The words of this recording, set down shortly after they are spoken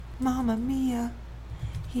Mamma Mia.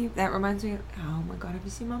 That reminds me of... Oh my god, have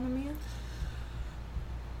you seen Mamma Mia?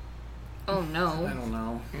 Oh no. I don't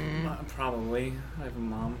know. Probably. I have a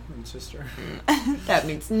mom and sister. That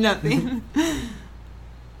means nothing.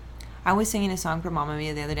 I was singing a song for Mamma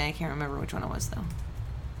Mia the other day. I can't remember which one it was, though.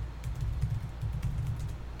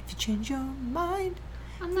 If you change your mind,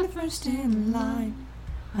 I'm the first in line.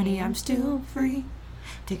 Honey, I'm still free.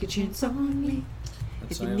 Take a chance on me.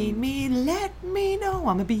 If you need me, let me know.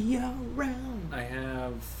 I'ma be around. I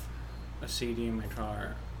have a CD in my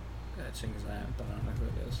car that sings that, but I don't know who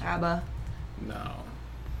it is. ABBA. No.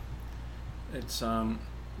 It's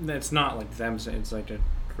not like them. It's like a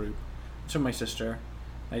group. It's from my sister.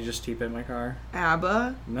 I just keep it in my car.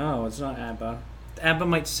 ABBA? No, it's not ABBA. ABBA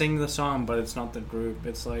might sing the song, but it's not the group.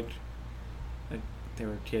 It's like they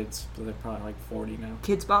were kids, but they're probably like 40 now.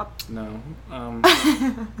 Kids Bop? No. I don't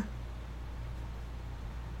know.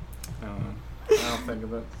 I don't think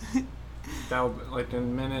of it. That would, like, in a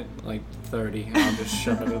minute, like 30, and I'll just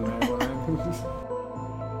shove it in there.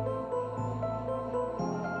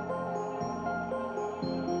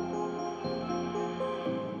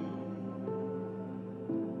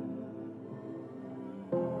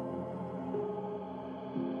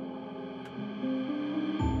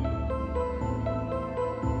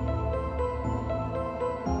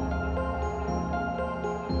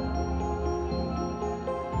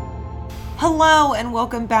 Hello and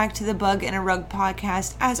welcome back to the Bug in a Rug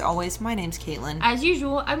podcast. As always, my name's Caitlin. As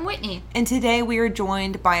usual, I'm Whitney. And today we are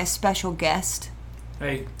joined by a special guest.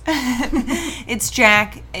 Hey. It's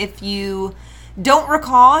Jack. If you don't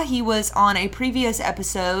recall, he was on a previous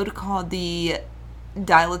episode called the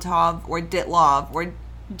Dilatov or Ditlov or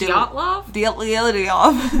Dyatlov?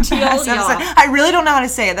 Dyatlov. I really don't know how to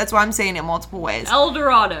say it. That's why I'm saying it multiple ways. El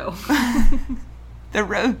Dorado. The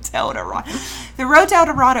Road to El Dorado. The Road to El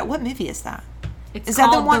Dorado. What movie is that? Is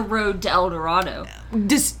called that the one? The Road to El Dorado.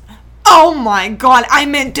 Oh my god, I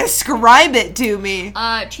meant describe it to me.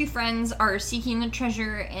 Two friends are seeking the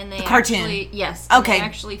treasure and they they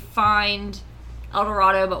actually find El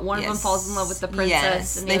Dorado, but one of them falls in love with the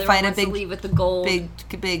princess and the other one wants to leave with the gold. Big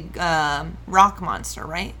rock monster,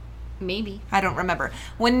 right? Maybe. I don't remember.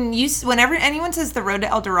 Whenever anyone says the Road to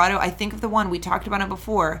El Dorado, I think of the one we talked about it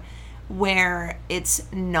before, where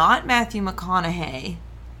it's not Matthew McConaughey,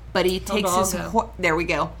 but he takes his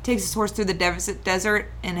takes his horse through the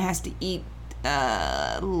desert and has to eat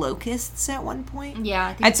locusts at one point. Yeah, I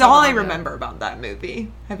think that's all I remember about that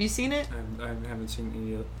movie. Have you seen it? I haven't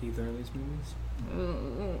seen either of these movies.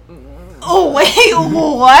 Oh wait,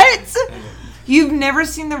 what? You've never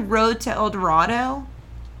seen The Road to El Dorado?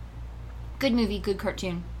 Good movie, good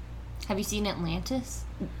cartoon. Have you seen Atlantis?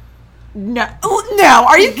 No,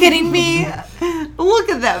 are you kidding me? Look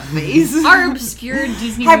at that face. Our obscure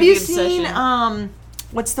Disney Have movie you obsession. seen,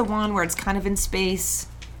 what's the one where it's kind of in space?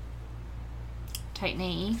 Titan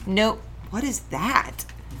A.E.? Nope. What is that?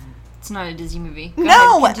 It's not a Disney movie.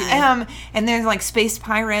 Go ahead, and there's like space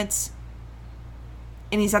pirates.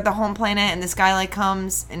 And he's at the home planet, and this guy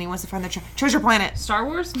comes, and he wants to find the Treasure Planet. Star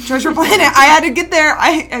Wars? Treasure Planet. I had to get there.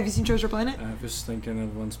 Have you seen Treasure Planet? I was thinking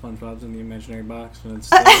of when SpongeBob's in the imaginary box, when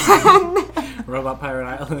it's Robot Pirate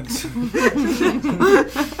Island.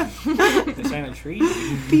 They sign a tree.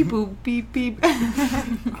 Beep boop, beep beep.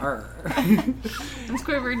 Arr. And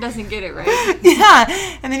Squidward doesn't get it right. Yeah,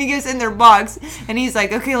 and then he goes in their box, and he's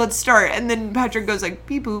like, "Okay, let's start." And then Patrick goes like,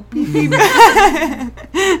 "Beep boop, beep beep."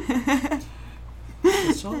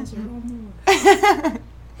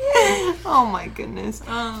 Oh my goodness.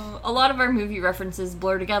 A lot of our movie references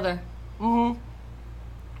blur together. Mm-hmm.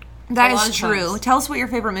 That is true. Times. Tell us what your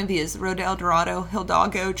favorite movie is. Road to El Dorado,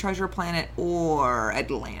 Hidalgo, Treasure Planet, or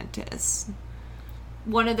Atlantis.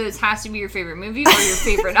 One of those has to be your favorite movie or your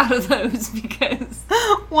favorite out of those, because...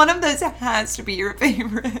 One of those has to be your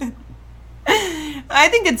favorite. I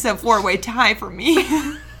think it's a 4-way tie for me.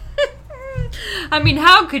 I mean,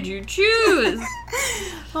 how could you choose?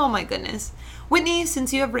 Oh my goodness. Whitney,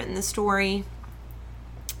 since you have written the story,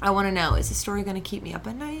 I want to know, is the story going to keep me up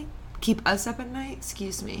at night? Keep us up at night?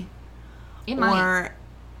 Excuse me. It might.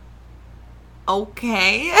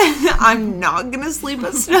 Okay. I'm not going to sleep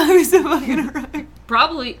at Snugs if I'm going to write.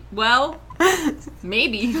 Probably. Well,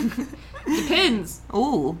 maybe. Depends.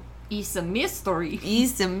 Ooh. It's a mystery.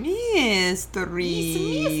 It's a mystery.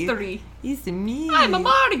 It's a mystery. I'm a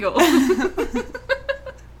Mario.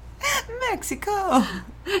 Mexico.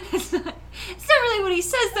 It's not really what he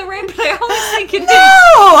says though, right? But I always think it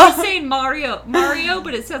No! He's saying Mario,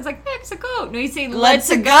 but it sounds like Mexico. No, he's saying let's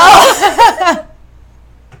go.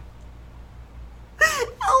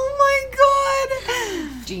 Oh my god.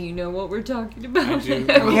 Do you know what we're talking about? I do.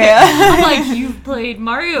 Okay. I'm like, you've played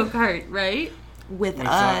Mario Kart, right? With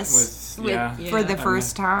us. Yeah. For the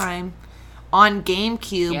first time. On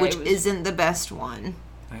GameCube, which isn't the best one.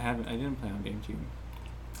 I didn't play on GameCube.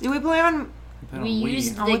 Did we play on... We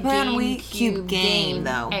used the GameCube game,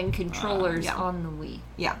 though. And controllers on the Wii.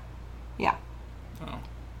 Yeah. Oh.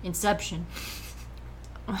 Inception.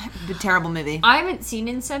 The terrible movie. I haven't seen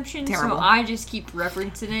Inception, terrible. So I just keep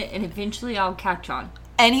referencing it, and eventually I'll catch on.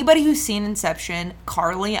 Anybody who's seen Inception,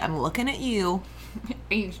 Carly, I'm looking at you.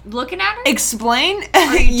 Are you looking at her? Explain.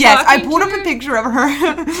 Yes, I pulled up a picture of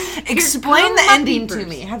her. Explain the ending to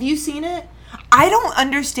me. Have you seen it? I don't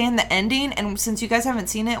understand the ending, and since you guys haven't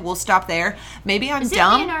seen it, we'll stop there. Maybe I'm dumb. Is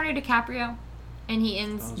it Leonardo DiCaprio? And he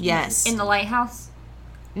ends yes. in the lighthouse?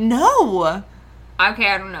 No.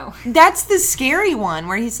 Okay, I don't know. That's the scary one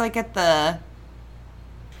where he's like at the...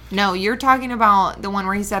 No, you're talking about the one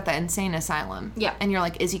where he's at the insane asylum. Yeah. And you're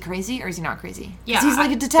like, is he crazy or is he not crazy? Yeah. He's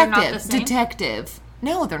like a detective. They're not the same? Detective.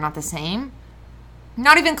 No, they're not the same.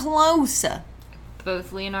 Not even close.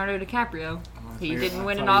 Both Leonardo DiCaprio. He didn't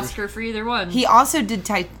win an Oscar for either one. He also did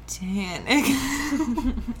Titanic.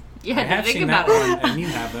 Yeah, I have seen that one, and you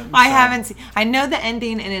haven't. I haven't seen. I know the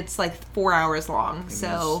ending, and it's like 4 hours long. It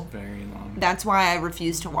so is very long. That's why I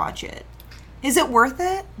refuse to watch it. Is it worth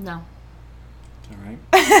it? No. It's all right.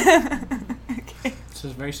 Okay. This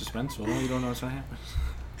is very suspenseful. You don't know what's gonna happen.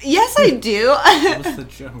 Yes, I do. What's the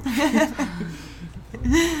joke?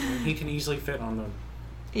 He can easily fit on the.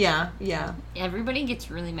 Yeah. Everybody gets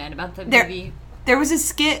really mad about that movie. There was a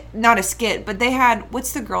skit, not a skit, but they had,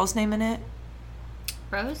 what's the girl's name in it?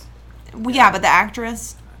 Rose? Well, yeah, but the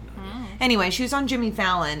actress. Anyway, she was on Jimmy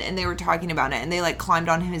Fallon, and they were talking about it, and they, like, climbed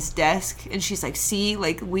on his desk, and she's like, see,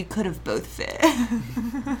 like, we could have both fit.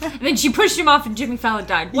 And then she pushed him off, and Jimmy Fallon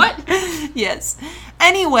died. What? Yes.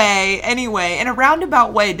 Anyway, in a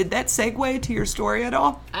roundabout way, did that segue to your story at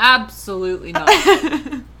all? Absolutely not.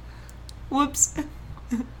 Whoops.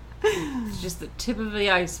 It's just the tip of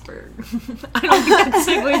the iceberg. I don't think that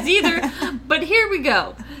segues either, but here we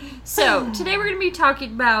go. So, today we're going to be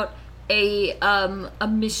talking about a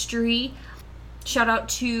mystery. Shout out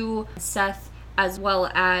to Seth, as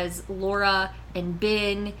well as Laura and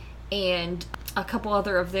Ben, and a couple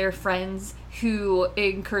other of their friends who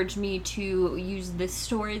encouraged me to use this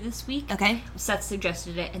story this week. Okay. Seth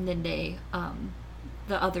suggested it, and then they,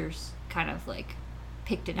 the others kind of like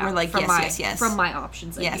picked it out. We're like, from yes. From my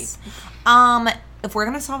options. Yes. If we're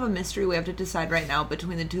going to solve a mystery, we have to decide right now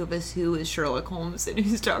between the two of us who is Sherlock Holmes and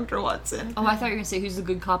who's Dr. Watson. Oh, I thought you were going to say who's the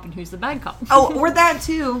good cop and who's the bad cop. Oh, or that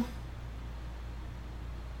too.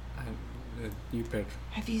 You pick.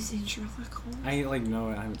 Have you seen Sherlock Holmes? No,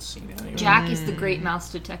 I haven't seen it. Anyway. Jack is the great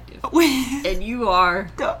mouse detective. And you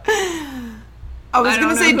are... I was going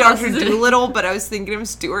to say Dr. Dolittle, but I was thinking of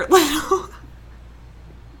Stuart Little.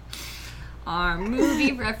 Our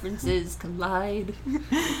movie references collide.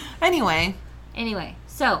 Anyway,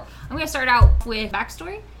 so I'm going to start out with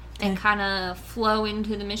backstory and kind of flow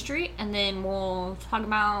into the mystery, and then we'll talk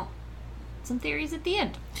about some theories at the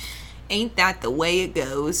end. Ain't that the way it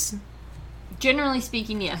goes? Generally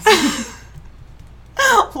speaking, yes.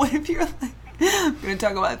 What if you're like, I'm going to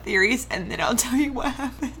talk about theories, and then I'll tell you what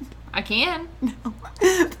happened? I can. No.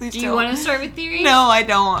 Please Do you want to start with theories? No, I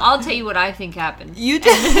don't. I'll tell you what I think happened. You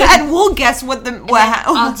did, and we'll guess what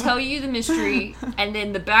I'll tell you the mystery, and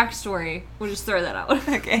then the backstory. We'll just throw that out.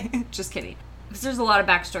 Okay. Just kidding. Because there's a lot of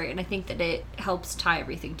backstory, and I think that it helps tie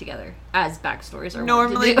everything together, as backstories are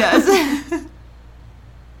normally does.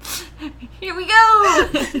 Here we go.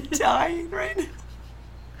 Dying right now.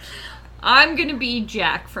 I'm gonna be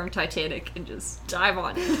Jack from Titanic and just dive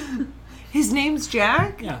on it. His name's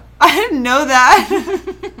Jack? Yeah. I didn't know that.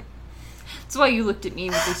 That's why you looked at me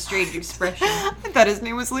with a strange expression. I thought his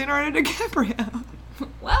name was Leonardo DiCaprio.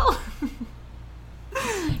 Well,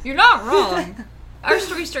 you're not wrong. Our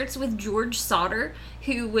story starts with George Sodder,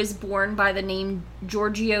 who was born by the name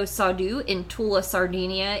Giorgio Soddu in Tula,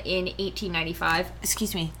 Sardinia in 1895.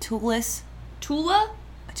 Excuse me, Tulis? Tula?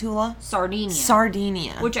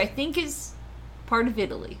 Sardinia. Which I think is part of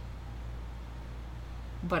Italy.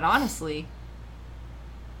 But honestly,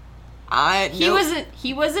 he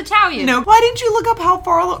was Italian. No, why didn't you look up how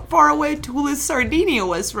far away Tulis, Sardinia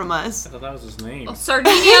was from us? I thought that was his name. Oh,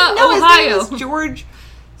 Sardinia, no, Ohio. His name is George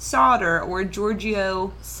Sodder or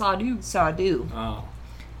Giorgio Soddu. Oh.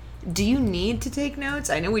 Do you need to take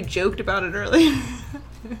notes? I know we joked about it earlier.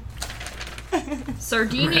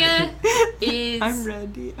 Sardinia is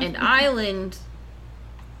an island.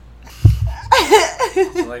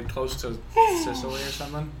 So like close to Sicily or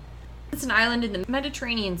something? It's an island in the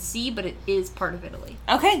Mediterranean Sea, but it is part of Italy.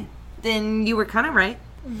 Okay, then you were kind of right.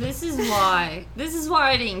 This is why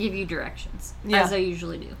I didn't give you directions, as I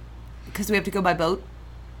usually do. Because we have to go by boat?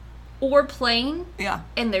 Or plane. Yeah.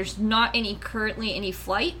 And there's not currently any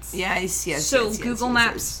flights. Yes. So Google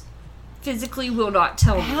Maps physically will not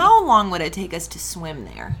tell me. How long would it take us to swim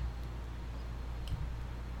there?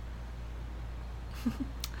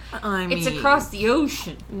 I mean, it's across the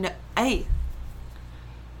ocean. No, hey.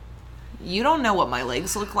 You don't know what my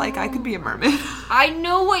legs look like. I could be a mermaid. I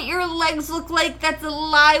know what your legs look like. That's a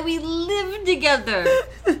lie. We live together.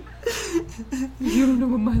 You don't know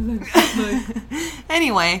what my legs look like.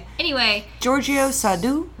 Anyway. Giorgio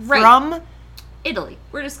Sodder right. from Italy.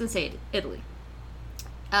 We're just going to say Italy.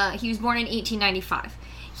 He was born in 1895.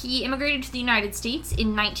 He immigrated to the United States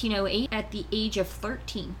in 1908 at the age of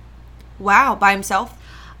 13. Wow, by himself?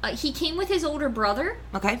 He came with his older brother.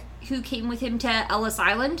 Okay. Who came with him to Ellis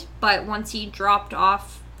Island, but once he dropped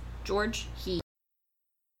off George, he...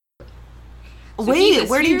 Wait,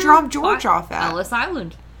 where did he drop George off at? Ellis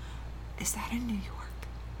Island. Is that in New York?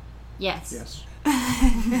 Yes.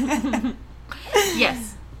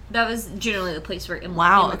 Yes. That was generally the place where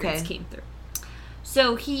immigrants came through.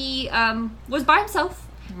 So he was by himself,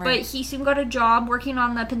 but he soon got a job working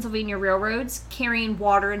on the Pennsylvania railroads, carrying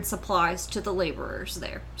water and supplies to the laborers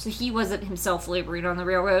there. So he wasn't himself laboring on the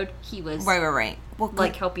railroad. He was right. Well,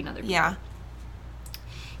 helping other people. Yeah.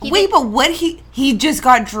 But what he just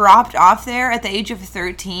got dropped off there at the age of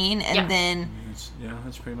 13, and then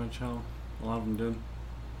that's pretty much how a lot of them did.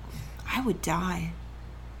 I would die.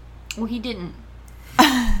 Well, he didn't.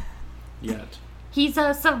 Yet. He's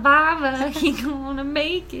a survivor. He gonna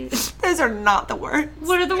make it. Those are not the words.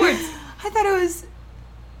 What are the words? I thought it was,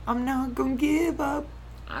 I'm not gonna give up.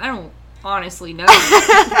 I don't honestly know.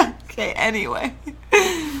 Okay, anyway,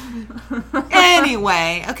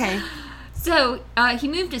 okay. So, he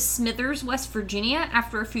moved to Smithers, West Virginia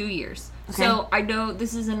after a few years. Okay. So, I know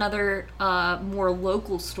this is another more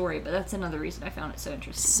local story, but that's another reason I found it so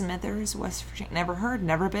interesting. Smithers, West Virginia. Never heard,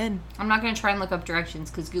 never been. I'm not going to try and look up directions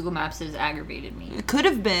because Google Maps has aggravated me. It could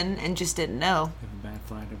have been and just didn't know. Have a bad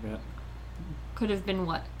flight, I bet. Could have been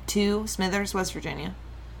what? To Smithers, West Virginia.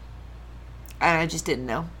 I just didn't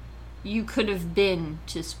know. You could have been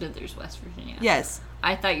to Smithers, West Virginia. Yes.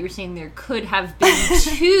 I thought you were saying there could have been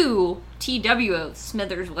two TWO,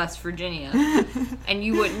 Smithers, West Virginia. And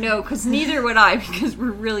you wouldn't know, because neither would I, because we're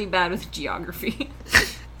really bad with geography.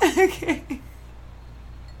 Okay.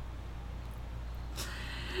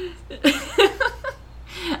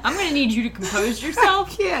 I'm going to need you to compose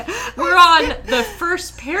yourself. Yeah. We're on the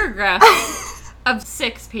first paragraph of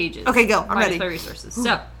 6 pages. Okay, go. I'm ready. Resources.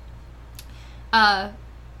 So,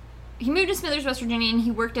 he moved to Smithers, West Virginia, and he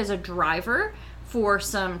worked as a driver for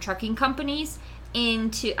some trucking companies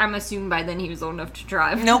I'm assuming by then he was old enough to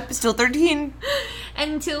drive. Nope, still 13.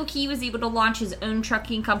 Until he was able to launch his own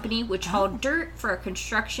trucking company, which hauled dirt for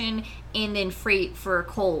construction and then freight for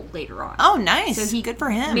coal later on. Oh, nice. So he good for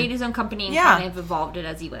him. Made his own company and kind of evolved it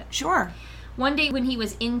as he went. Sure. One day when he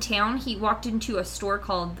was in town, he walked into a store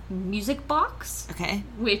called Music Box. Okay.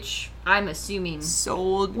 Which I'm assuming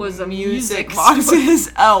was a music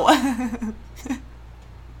boxes. Oh.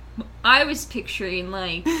 I was picturing,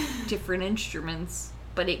 like, different instruments,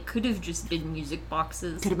 but it could have just been music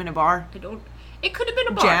boxes. Could have been a bar. It could have been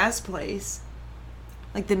a bar. Jazz place.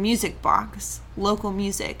 Like the Music Box. Local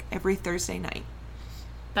music every Thursday night.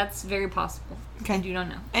 That's very possible. Okay. I do not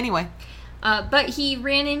know. Anyway. But he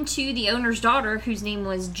ran into the owner's daughter, whose name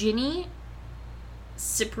was Ginny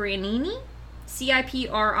Cipriani.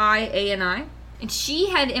 Cipriani. And she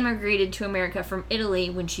had immigrated to America from Italy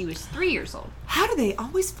when she was 3 years old. How do they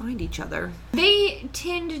always find each other? They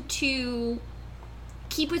tend to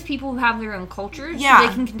keep with people who have their own cultures so they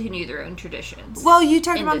can continue their own traditions. Well, you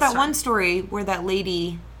talked about that one story where that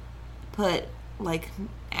lady put, like,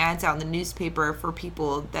 ads out in the newspaper for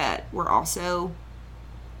people that were also,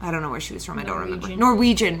 I don't know where she was from, I don't remember.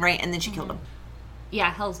 Norwegian, right? And then she killed them.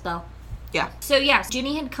 Yeah, Hell's Bell. Yeah. So, yes,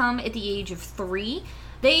 Ginny had come at the age of 3.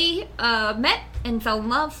 They met and fell in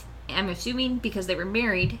love, I'm assuming, because they were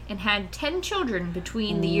married, and had 10 children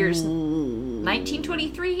between the years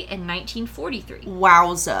 1923 and 1943.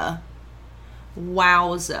 Wowza.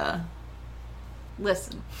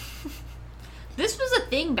 Listen. This was a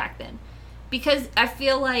thing back then. Because I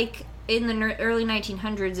feel like in the early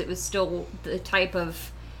 1900s, it was still the type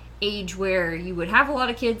of age where you would have a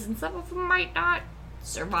lot of kids, and some of them might not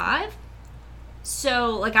survive.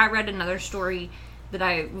 So, like, I read another story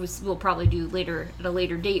that will probably do later at a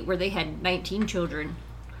later date where they had 19 children.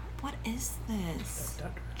 What is this?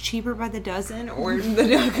 Cheaper by the dozen or the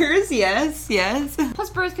Duckers? Yes. Plus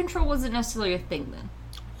birth control wasn't necessarily a thing then.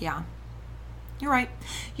 Yeah. You're right.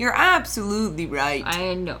 You're absolutely right.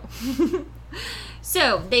 I know.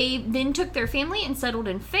 So, they then took their family and settled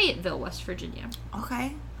in Fayetteville, West Virginia.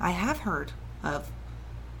 Okay. I have heard of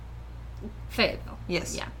Fayetteville.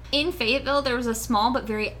 Yes. Yeah. In Fayetteville, there was a small but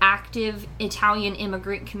very active Italian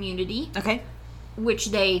immigrant community. Okay. Which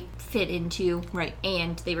they fit into. Right.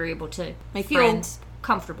 And they were able to make feel friends.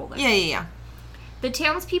 Comfortable there. Yeah. The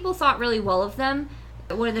townspeople thought really well of them.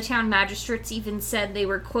 One of the town magistrates even said they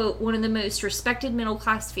were, quote, one of the most respected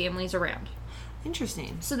middle-class families around.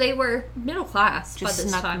 Interesting. So they were middle-class just by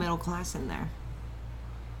this snuck time. middle class in there.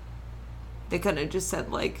 They could have just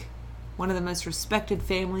said, like, one of the most respected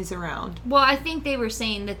families around. Well, I think they were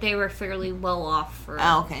saying that they were fairly well off for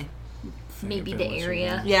okay. maybe the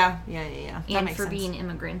area. Yeah. And that makes for sense. being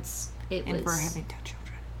immigrants. And for having 10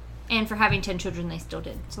 children. And for having 10 children, they still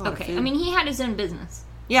did. Okay. I mean, he had his own business.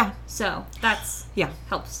 Yeah. So,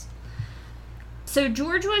 helps. So,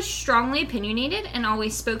 George was strongly opinionated and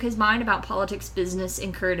always spoke his mind about politics, business,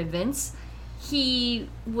 and current events. He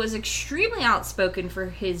was extremely outspoken for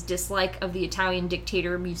his dislike of the Italian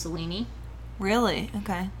dictator Mussolini. Really?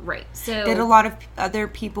 Okay. Right. So, did a lot of other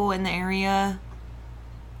people in the area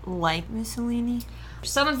like Mussolini?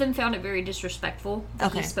 Some of them found it very disrespectful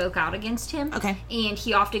that he spoke out against him. Okay. And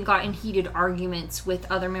he often got in heated arguments with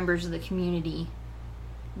other members of the community,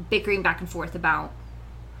 bickering back and forth about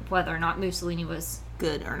whether or not Mussolini was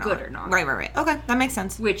good or not. Right. Okay, that makes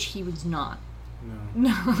sense. Which he was not.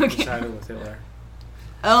 No. Okay. He sided with Hitler.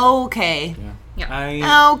 Okay. Yeah.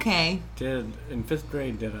 I did, in 5th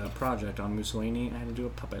grade, did a project on Mussolini. I had to do a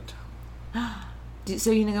puppet.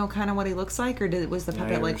 So you know kind of what he looks like, or was the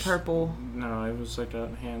puppet like purple? No, it was like a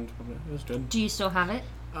hand puppet. It was good. Do you still have it?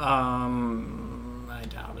 I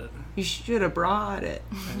doubt it. You should have brought it.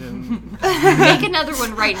 I didn't. Make another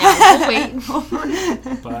one right now. We'll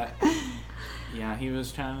wait. But yeah, he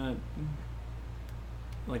was kind of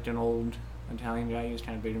like an old Italian guy. He was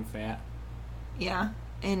kind of big and fat. Yeah,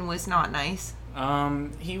 and was not nice.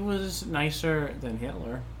 He was nicer than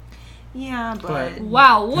Hitler. Yeah, but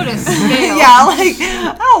wow, what a scale. Yeah, like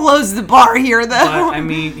how low's the bar here, though? But I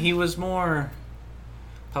mean, he was more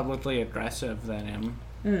publicly aggressive than him.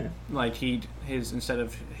 Like his instead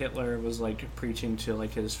of Hitler was like preaching to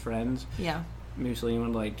like his friends. Yeah. Mussolini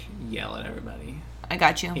would like yell at everybody. I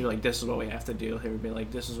got you. He'd be like, "This is what we have to do." He would be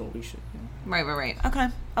like, "This is what we should do." Right. Okay.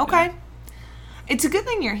 Yeah. It's a good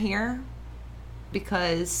thing you're here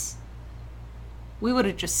because we would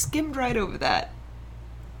have just skimmed right over that.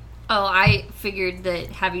 Oh, I figured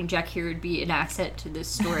that having Jack here would be an asset to this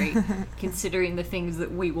story, considering the things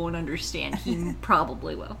that we won't understand. He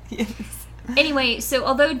probably will. Yes. Anyway, so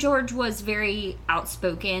although George was very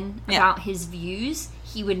outspoken about his views,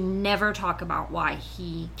 he would never talk about why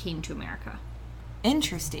he came to America.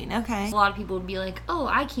 Interesting, okay. A lot of people would be like, oh,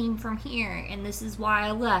 I came from here, and this is why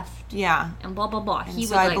I left. Yeah. And blah, blah, blah. And he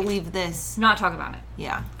so would, I believe this. Not talk about it.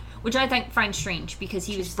 Yeah. Which I find strange, because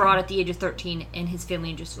he was brought at the age of 13, and his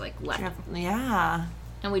family just, left. Yeah.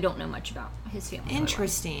 And we don't know much about his family.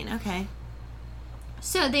 Interesting, okay.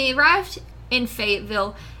 So they arrived in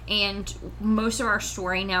Fayetteville, and most of our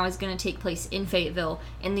story now is going to take place in Fayetteville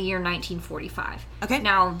in the year 1945. Okay.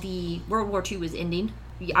 Now, the World War II was ending.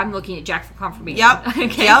 I'm looking at Jack for confirmation. Yep.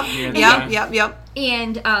 Okay. Yep.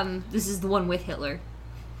 And this is the one with Hitler.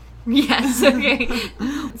 Yes, okay.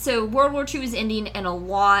 So World War II was ending, and a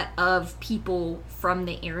lot of people from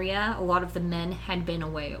the area, a lot of the men had been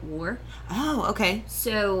away at war. Oh, okay.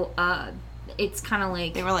 So it's kind of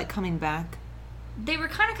like... They were, coming back. They were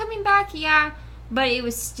kind of coming back, yeah. But it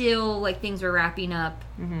was still, things were wrapping up.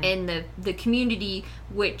 Mm-hmm. And the community,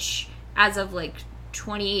 which, as of,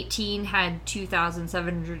 2018 had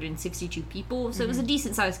 2,762 people, so it was a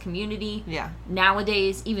decent-sized community. Yeah.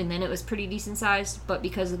 Nowadays, even then, it was pretty decent-sized, but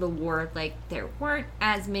because of the war, there weren't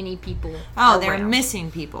as many people around. They were missing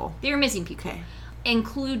people. They were missing people. Okay.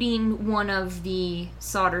 Including one of the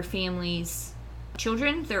Sodder family's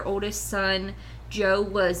children. Their oldest son, Joe,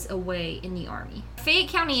 was away in the Army. Fayette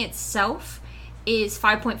County itself is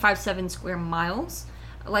 5.57 square miles.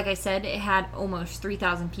 Like I said, it had almost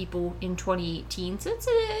 3,000 people in 2018, so it's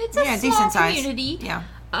a small decent community. Size.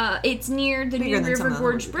 Yeah. It's near the New River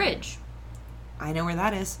Gorge Bridge. I know where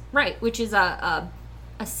that is. Right, which is a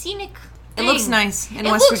scenic thing. It looks nice in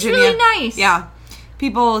West Virginia. It looks really nice. Yeah.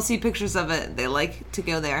 People see pictures of it. They like to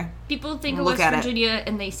go there. People think of West Virginia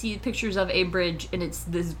and they see pictures of a bridge, and it's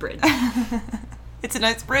this bridge. It's a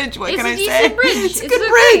nice bridge. What can I say? It's a decent bridge. It's a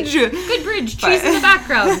good bridge. Good bridge. Trees in the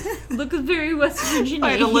background. Look very West Virginia. If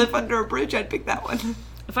I had to live under a bridge, I'd pick that one.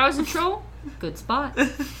 If I was a troll, good spot.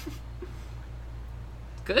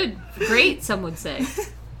 Good. Great, some would say.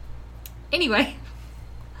 Anyway.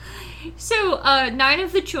 So, 9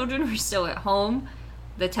 of the children were still at home.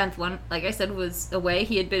 The 10th one, like I said, was away.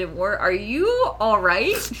 He had been at war. Are you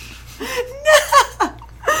alright? No!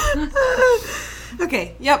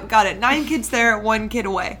 Okay, yep, got it. 9 kids there, 1 kid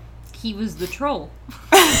away. He was the troll.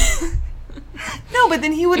 No, but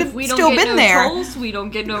then he would have still been no there. Trolls, we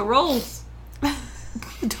don't get no rolls.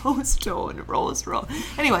 Troll's troll and a roll is roll.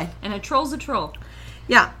 Anyway. And a troll's a troll.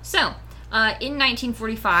 Yeah. So, in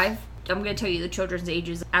 1945, I'm going to tell you the children's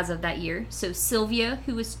ages as of that year. So, Sylvia,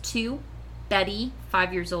 who was 2, Betty,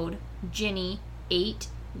 5 years old, Jenny, 8,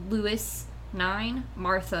 Louis, 9,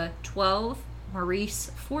 Martha, 12,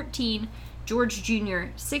 Maurice, 14, George Jr.,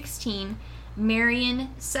 16, Marion,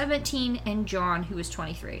 17, and John, who was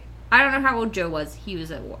 23. I don't know how old Joe was. He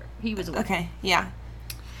was at war. He was at war. Okay, yeah.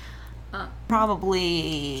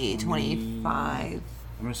 Probably 25. I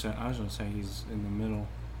was gonna say he's in the middle.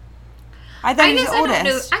 I thought he was the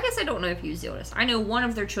oldest. I guess I don't know if he was the oldest. I know one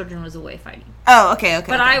of their children was away fighting. Oh, okay.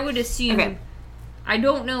 But I would assume... Okay. I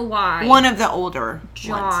don't know why... One of the older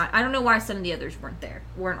John... ones. I don't know why some of the others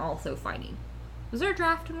weren't also fighting. Was there a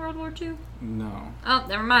draft in World War II? No. Oh,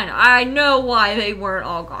 never mind. I know why they weren't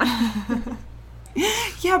all gone.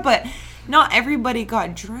 Yeah, but not everybody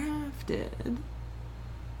got drafted.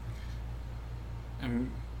 I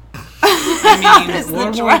mean,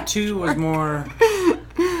 World War II was more...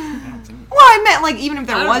 Well, I meant, like, even if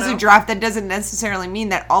there was a draft, that doesn't necessarily mean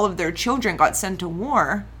that all of their children got sent to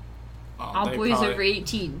war. All boys over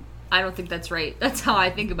 18. I don't think that's right. That's how I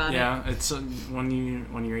think about it. Yeah, it's when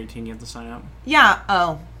you're 18, you have to sign up. Yeah.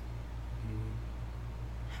 Oh.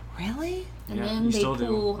 Really? And then they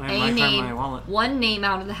pull one name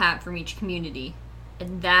out of the hat from each community,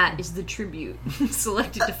 and that is the tribute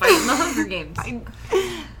selected to fight in the Hunger Games.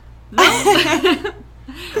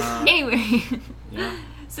 Anyway. Yeah.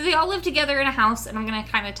 So they all live together in a house, and I'm going to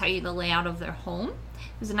kind of tell you the layout of their home.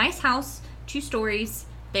 It was a nice house, 2 stories.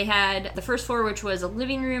 They had the first floor, which was a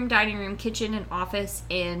living room, dining room, kitchen, and office,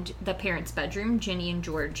 and the parents' bedroom, Jenny and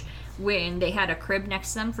George, when they had a crib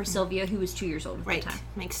next to them for Sylvia, who was 2 years old at the time.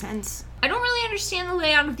 Makes sense. I don't really understand the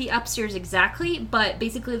layout of the upstairs exactly, but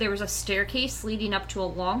basically there was a staircase leading up to a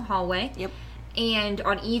long hallway. Yep. And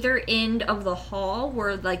on either end of the hall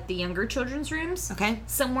were, like, the younger children's rooms. Okay.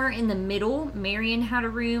 Somewhere in the middle, Marion had a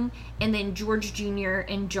room, and then George Jr.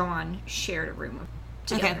 and John shared a room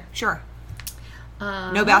together. Okay, sure.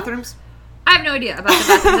 No bathrooms? I have no idea about the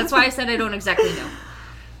bathrooms. That's why I said I don't exactly know.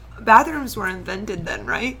 Bathrooms were invented then,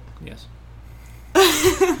 right? Yes.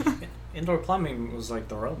 Indoor plumbing was like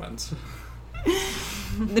the Romans.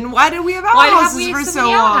 Then why did we have outhouses for so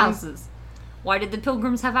long? Outhouses? Why did the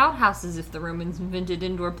Pilgrims have outhouses if the Romans invented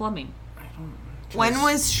indoor plumbing? I don't. When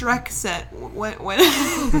was Shrek set? When when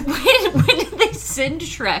did they send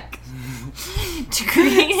Shrek to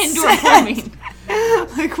create indoor plumbing?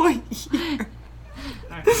 Like what year?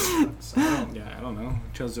 I don't know.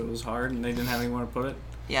 Because it was hard and they didn't have anywhere to put it.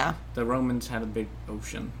 Yeah. The Romans had a big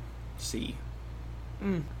ocean, sea.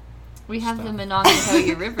 We have the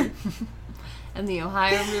Monongahela River and the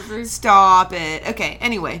Ohio River. Stop it. Okay.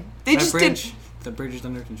 Anyway, they just bridge, did. The bridge is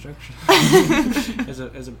under construction.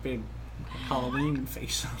 as a big Halloween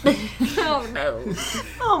face. Oh no!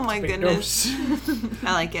 Oh my goodness!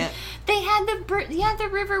 I like it. They had the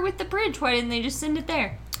river with the bridge. Why didn't they just send it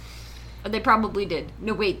there? They probably did.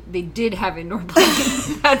 No, wait. They did have indoor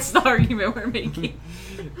plumbing. That's the argument we're making.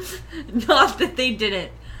 Not that they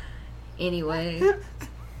didn't. Anyway.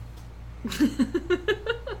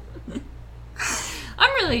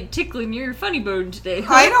 I'm really tickling your funny bone today.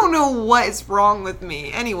 Huh? I don't know what is wrong with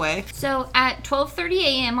me. Anyway. So at 12:30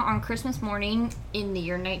 a.m. on Christmas morning in the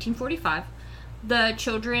year 1945, the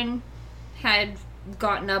children had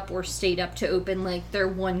gotten up or stayed up to open like their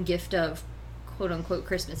one gift of quote-unquote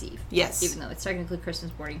Christmas Eve. Yes. Even though it's technically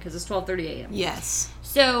Christmas morning because it's 12:30 a.m. Yes.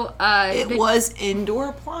 So, it was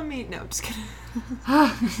indoor plumbing. No, I'm just kidding.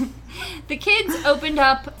 The kids opened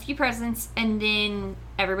up a few presents and then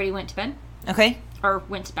everybody went to bed. Okay. Or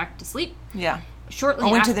went back to sleep. Yeah. Shortly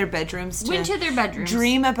went to their bedrooms. Went to their bedrooms.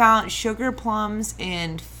 Dream about sugar plums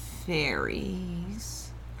and fairies.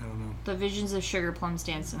 I don't know. The visions of sugar plums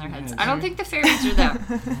dance in their heads. I don't think the fairies are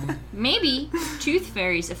there. Maybe tooth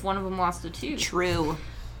fairies if one of them lost a tooth. True.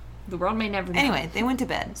 The world may never know. Anyway, they went to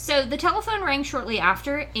bed. So the telephone rang shortly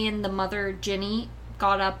after, and the mother, Jenny,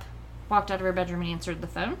 got up, walked out of her bedroom, and answered the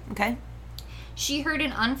phone. Okay. She heard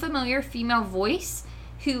an unfamiliar female voice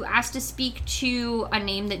who asked to speak to a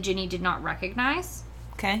name that Jenny did not recognize.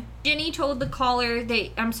 Okay. Jenny told the caller that,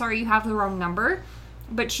 I'm sorry, you have the wrong number.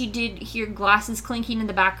 But she did hear glasses clinking in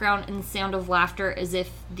the background and the sound of laughter as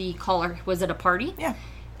if the caller was at a party. Yeah.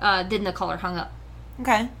 Then the caller hung up.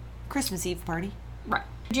 Okay. Christmas Eve party. Right.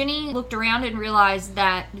 Ginny looked around and realized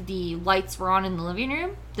that the lights were on in the living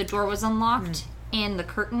room, the door was unlocked, and the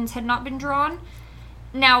curtains had not been drawn.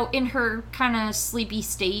 Now, in her kind of sleepy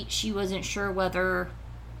state, she wasn't sure whether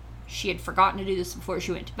she had forgotten to do this before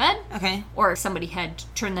she went to bed. Okay. Or somebody had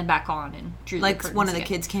turned them back on and drew the curtains Like one of the again.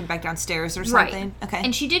 kids came back downstairs or something? Right. Okay.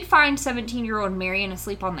 And she did find 17-year-old Marion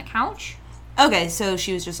asleep on the couch. Okay, so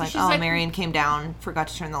she was just like, She's like, Marion came down, forgot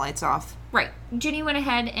to turn the lights off. Right. Ginny went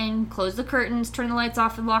ahead and closed the curtains, turned the lights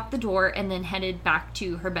off, and locked the door, and then headed back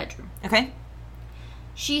to her bedroom. Okay.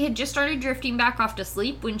 She had just started drifting back off to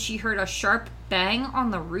sleep when she heard a sharp bang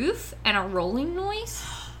on the roof and a rolling noise.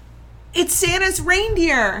 It's Santa's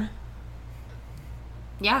reindeer!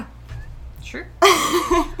 Yeah, sure.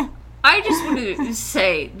 I just wanted to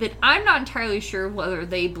say that I'm not entirely sure whether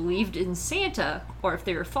they believed in Santa or if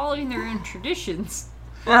they were following their own traditions.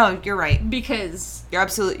 Oh, you're right. Because You're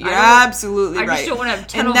absolutely right. I just don't want to have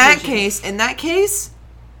tunnel In that case,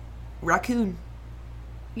 raccoon.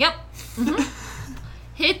 Yep. Mm-hmm.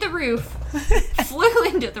 Hit the roof, flew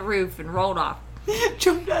into the roof, and rolled off.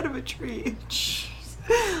 Jumped out of a tree.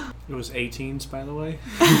 It was 18s, by the way.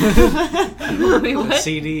 Wait, what? The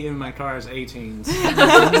CD in my car is 18s.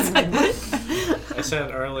 I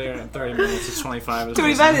said earlier, 30 minutes is 25.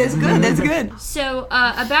 25 is good. That's good. So,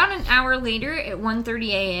 about an hour later, at 1:30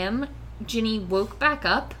 a.m., Ginny woke back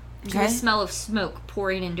up to the smell of smoke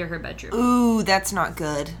pouring into her bedroom. Ooh, that's not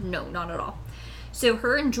good. No, not at all. So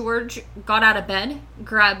her and George got out of bed,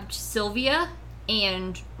 grabbed Sylvia,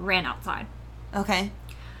 and ran outside. Okay.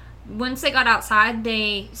 Once they got outside,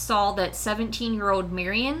 they saw that 17-year-old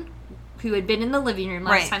Marion, who had been in the living room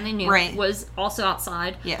last time they knew, was also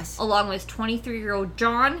outside. Yes. Along with 23-year-old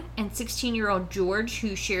John and 16-year-old George,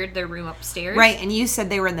 who shared their room upstairs. Right, and you said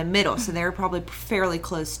they were in the middle, so they were probably fairly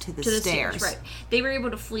close to the stairs. Right. They were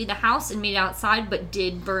able to flee the house and meet outside, but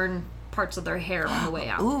did burn parts of their hair on the way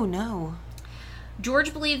out. Ooh, no.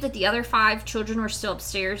 George believed that the other 5 children were still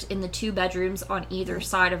upstairs in the 2 bedrooms on either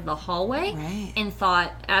side of the hallway, and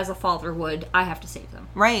thought, as a father would, I have to save them.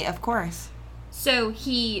 Right, of course. So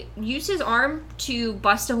he used his arm to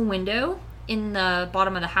bust a window in the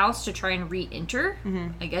bottom of the house to try and re-enter,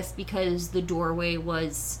 I guess because the doorway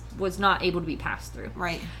was not able to be passed through.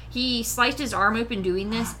 Right. He sliced his arm open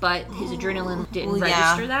doing this, but his adrenaline didn't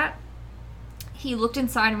register that. He looked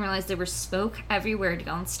inside and realized there was smoke everywhere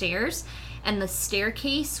downstairs, and the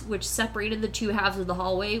staircase, which separated the 2 halves of the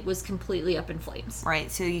hallway, was completely up in flames. Right,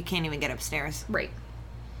 so you can't even get upstairs. Right.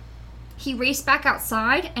 He raced back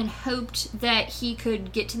outside and hoped that he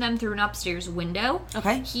could get to them through an upstairs window.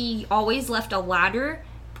 Okay. He always left a ladder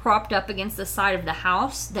propped up against the side of the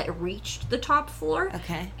house that reached the top floor.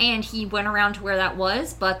 Okay. And he went around to where that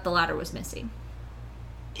was, but the ladder was missing.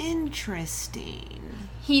 Interesting.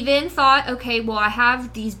 He then thought, okay, well, I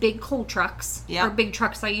have these big coal trucks, Yep. or big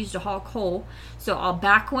trucks I use to haul coal, so I'll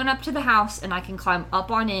back one up to the house, and I can climb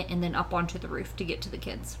up on it and then up onto the roof to get to the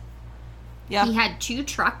kids. Yeah. He had 2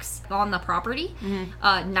 trucks on the property.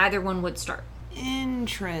 Neither one would start.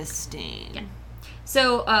 Interesting. Yeah.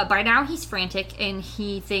 So by now he's frantic, and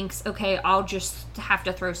he thinks, okay, I'll just have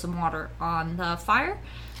to throw some water on the fire.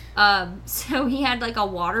 So he had like a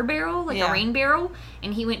water barrel, like a rain barrel,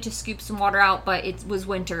 and he went to scoop some water out, but it was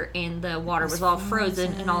winter and the water was all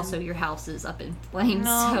frozen, and also your house is up in flames.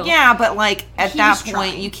 No. So Yeah, but like at that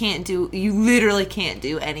point, trying. you literally can't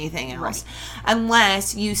do anything else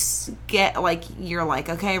unless you get like, you're like,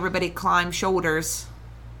 okay, everybody climb shoulders.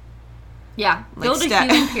 Yeah, Like build a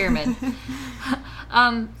human pyramid.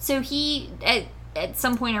 So he at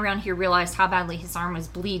some point around here realized how badly his arm was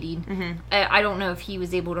bleeding. I don't know if he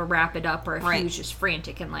was able to wrap it up or if he was just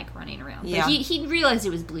frantic and like running around. But he realized it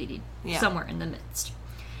was bleeding somewhere in the midst.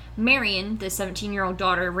 Marion, the 17-year-old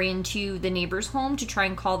daughter, ran to the neighbor's home to try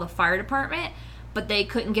and call the fire department, but they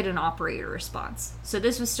couldn't get an operator response. So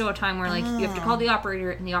this was still a time where like you have to call the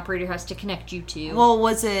operator, and the operator has to connect you to. Well,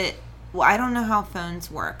 I don't know how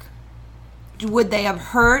phones work. Would they have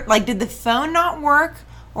heard? Like, did the phone not work?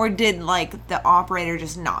 Or did, like, the operator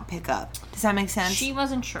just not pick up? Does that make sense? She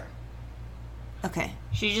wasn't sure. Okay.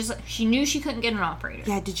 She knew she couldn't get an operator.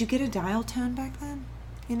 Yeah, did you get a dial tone back then?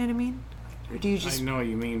 You know what I mean? Or do you just... I know what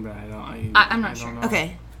you mean, but I'm not sure. Know.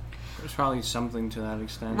 Okay. There's probably something to that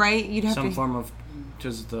extent. Right? You'd have some form of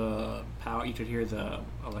just the power. You could hear the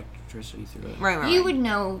electricity through it. Right. You would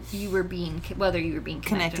know whether you were being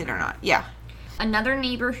connected or not. Yeah. Another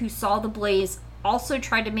neighbor who saw the blaze also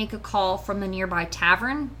tried to make a call from the nearby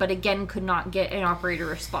tavern, but again could not get an operator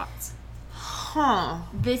response. Huh.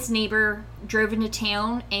 This neighbor drove into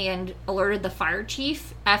town and alerted the fire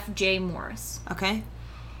chief, F.J. Morris. Okay.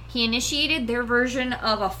 He initiated their version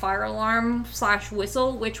of a fire alarm /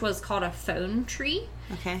 whistle, which was called a phone tree.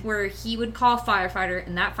 Okay. Where he would call a firefighter,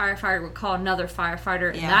 and that firefighter would call another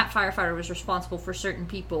firefighter, and that firefighter was responsible for certain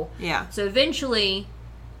people. Yeah. So eventually,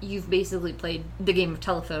 you've basically played the game of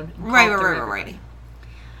telephone. And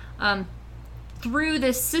Right. Through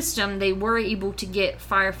this system, they were able to get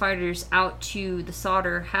firefighters out to the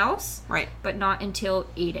Sodder house. Right. But not until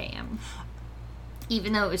 8 a.m.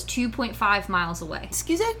 Even though it was 2.5 miles away.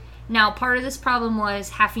 Excuse me? Now, part of this problem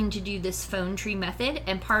was having to do this phone tree method,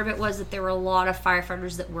 and part of it was that there were a lot of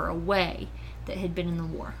firefighters that were away that had been in the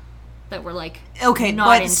war. That were, like, okay, not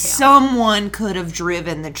but in town. Someone could have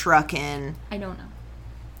driven the truck in. I don't know.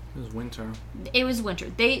 It was winter. It was winter.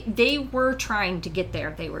 They were trying to get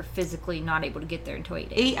there. They were physically not able to get there until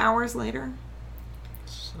 8 a.m. 8 hours later?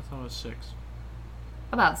 I thought it was 6.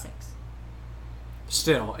 About 6.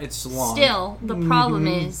 Still, it's long. Still, the problem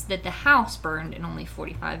is that the house burned in only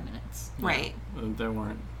 45 minutes. Right. They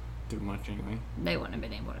weren't doing much anyway. They wouldn't have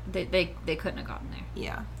been able to. They couldn't have gotten there.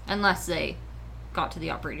 Yeah. Unless they got to the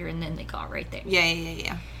operator and then they got right there.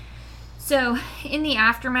 Yeah. So, in the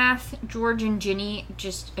aftermath, George and Ginny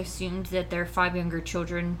just assumed that their 5 younger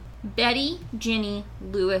children, Betty, Ginny,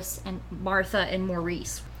 Louis, and Martha, and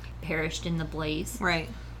Maurice, perished in the blaze. Right.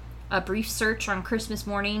 A brief search on Christmas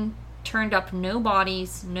morning turned up no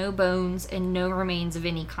bodies, no bones, and no remains of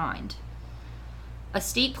any kind. A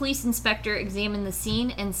state police inspector examined the scene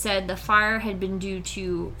and said the fire had been due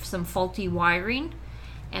to some faulty wiring,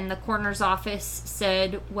 and the coroner's office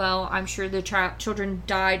said, well, I'm sure the children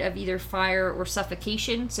died of either fire or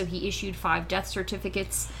suffocation, so he issued 5 death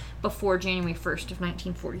certificates before January 1st of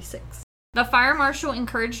 1946. The fire marshal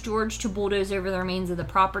encouraged George to bulldoze over the remains of the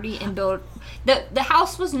property and build... The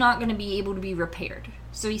house was not going to be able to be repaired.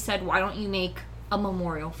 So he said, why don't you make a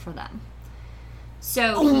memorial for them?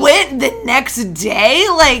 So... When? The next day?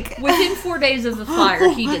 Like... Within 4 days of the fire,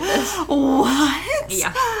 he did this. What?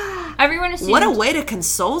 Yeah. Everyone assumed... What a way to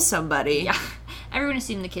console somebody. Yeah. Everyone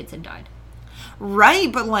assumed the kids had died.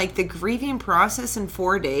 Right, but like the grieving process in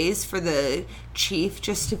 4 days for the chief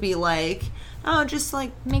just to be like... Oh, just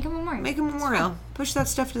like... Make a memorial. Make a memorial. Push that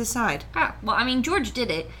stuff to the side. Ah, well, I mean, George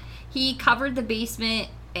did it. He covered the basement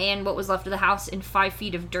and what was left of the house in 5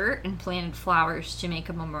 feet of dirt and planted flowers to make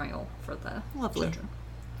a memorial for the children.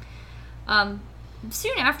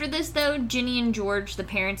 Soon after this, though, Ginny and George, the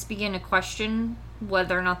parents, began to question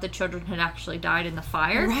whether or not the children had actually died in the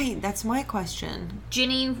fire. Right, that's my question.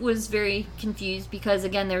 Ginny was very confused because,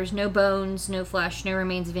 again, there was no bones, no flesh, no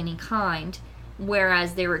remains of any kind.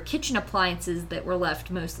 Whereas there were kitchen appliances that were left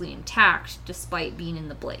mostly intact despite being in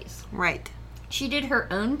the blaze. Right. She did her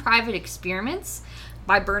own private experiments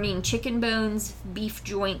by burning chicken bones, beef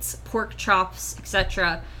joints, pork chops,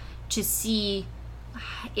 etc. to see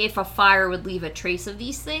if a fire would leave a trace of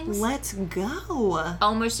these things. Let's go.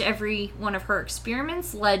 Almost every one of her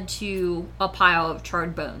experiments led to a pile of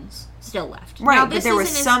charred bones still left. Right, now, but there was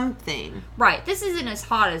something. Right, this isn't as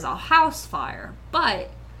hot as a house fire, but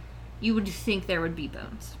you would think there would be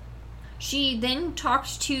bones. She then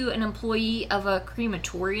talked to an employee of a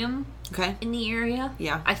crematorium in the area.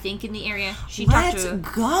 Yeah. I think in the area. Let's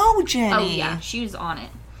go, Jenny. Oh, yeah. She was on it.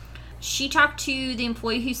 She talked to the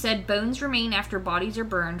employee who said bones remain after bodies are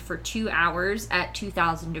burned for 2 hours at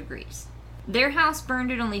 2,000 degrees. Their house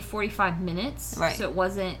burned at only 45 minutes, so it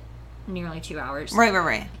wasn't nearly 2 hours.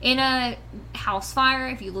 Right. In a house fire,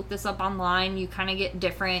 if you look this up online, you kind of get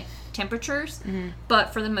different temperatures. Mm-hmm.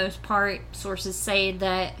 But for the most part, sources say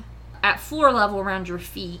that at floor level around your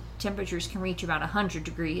feet, temperatures can reach about 100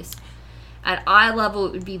 degrees. At eye level,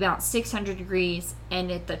 it would be about 600 degrees. And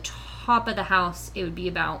at the top of the house, it would be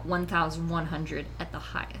about 1,100 at the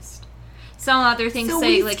highest. Some other things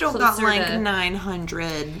say like still closer got like to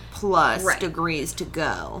 900 plus degrees to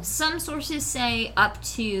go. Some sources say up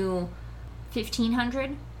to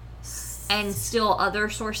 1,500. And still other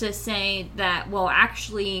sources say that, well,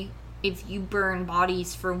 actually, if you burn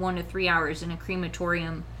bodies for 1 to 3 hours in a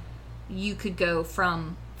crematorium, you could go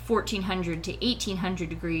from 1,400 to 1,800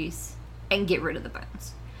 degrees and get rid of the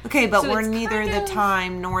bones. Okay, but we're neither the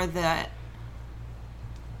time nor the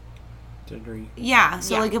degree. Yeah,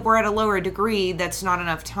 so like if we're at a lower degree, that's not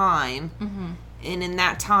enough time. Mm-hmm. And in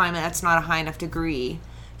that time, that's not a high enough degree.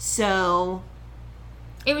 So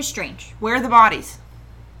it was strange. Where are the bodies?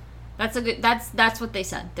 That's what they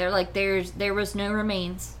said. They're like, there was no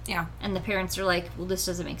remains. Yeah. And the parents are like, well, this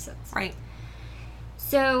doesn't make sense. Right.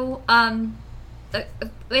 So,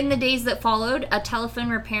 in the days that followed, a telephone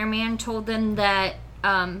repairman told them that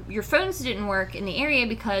your phones didn't work in the area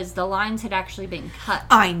because the lines had actually been cut.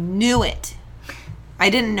 I knew it. I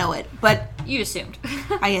didn't know it, but You assumed.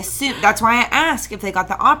 I assume. That's why I asked if they got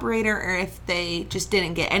the operator or if they just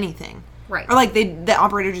didn't get anything. Right. Or like the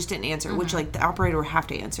operator just didn't answer, which like the operator would have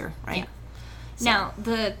to answer, right? Yeah. So. Now,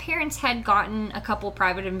 the parents had gotten a couple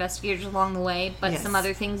private investigators along the way, but some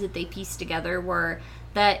other things that they pieced together were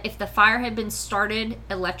that if the fire had been started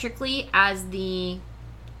electrically, as the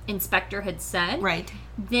inspector had said, right,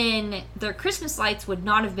 then their Christmas lights would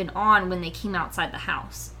not have been on when they came outside the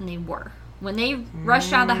house, and they were. When they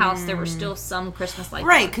rushed out of the house, there were still some Christmas lights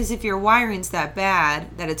right, on. because if your wiring's that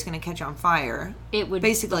bad that it's going to catch on fire, it would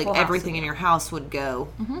basically like everything in your house would go.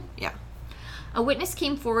 Mm-hmm. Yeah. A witness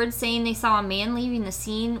came forward saying they saw a man leaving the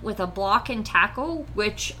scene with a block and tackle,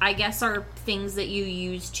 which I guess are things that you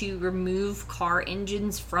use to remove car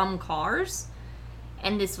engines from cars.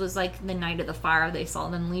 And this was like the night of the fire, they saw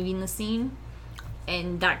them leaving the scene.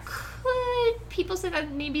 And that could, people say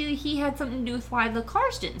that maybe he had something to do with why the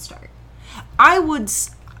cars didn't start. I would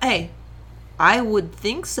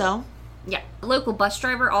think so. Yeah. A local bus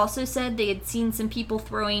driver also said they had seen some people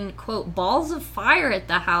throwing, quote, balls of fire at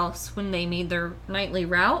the house when they made their nightly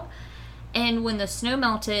route. And when the snow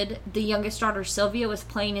melted, the youngest daughter, Sylvia, was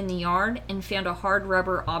playing in the yard and found a hard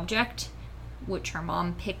rubber object, which her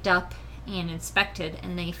mom picked up and inspected.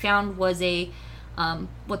 And they found was a,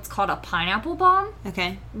 what's called a pineapple bomb.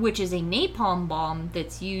 Okay. Which is a napalm bomb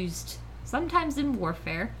that's used sometimes in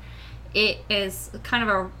warfare. It is kind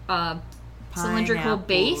of a cylindrical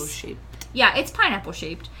base. Shaped. Yeah, it's pineapple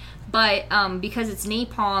shaped, but because it's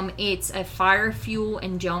napalm, it's a fire, fuel,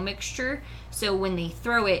 and gel mixture. So when they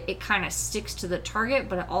throw it, it kind of sticks to the target,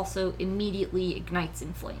 but it also immediately ignites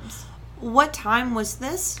in flames. What time was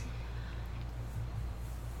this?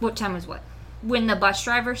 What time was what? When the bus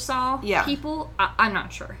driver saw people? I'm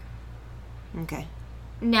not sure. Okay.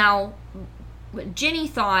 Now, Jenny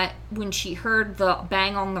thought when she heard the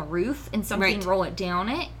bang on the roof and something roll it down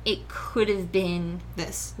it could have been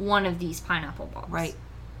this one of these pineapple bombs. Right.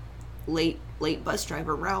 Late bus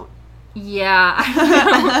driver route.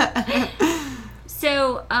 Yeah.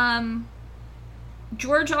 So,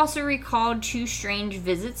 George also recalled 2 strange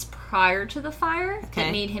visits prior to the fire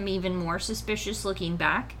that made him even more suspicious looking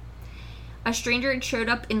back. A stranger had showed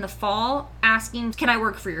up in the fall asking, can I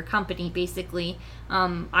work for your company, basically.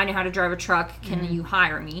 I know how to drive a truck. Can you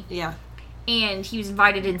hire me? Yeah. And he was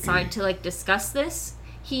invited inside to, like, discuss this.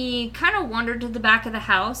 He kind of wandered to the back of the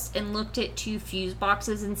house and looked at 2 fuse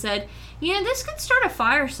boxes and said, this could start a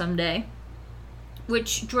fire someday.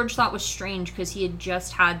 Which George thought was strange because he had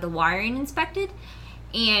just had the wiring inspected.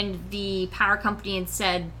 And the power company had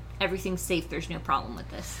said, everything's safe, there's no problem with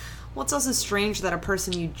this. Well, it's also strange that a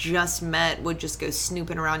person you just met would just go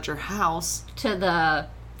snooping around your house. To the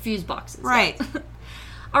fuse boxes. Right.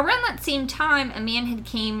 Around that same time, a man had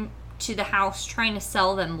came to the house trying to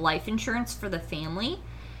sell them life insurance for the family.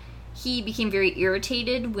 He became very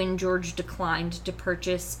irritated when George declined to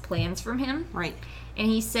purchase plans from him. Right. And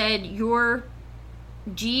he said, your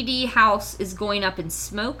GD house is going up in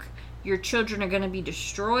smoke. Your children are going to be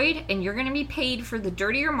destroyed. And you're going to be paid for the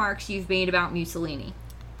dirty remarks you've made about Mussolini.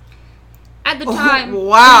 At the time...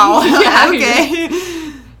 wow.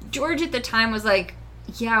 Okay. George at the time was like,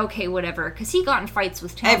 yeah, okay, whatever. Because he got in fights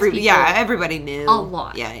with townspeople. Yeah, everybody knew. A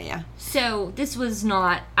lot. Yeah. So this was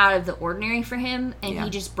not out of the ordinary for him, and he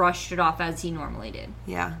just brushed it off as he normally did.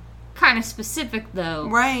 Yeah. Kind of specific, though.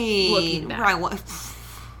 Right. Looking back. Right. What?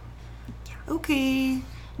 Okay.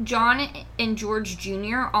 John and George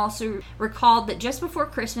Jr. also recalled that just before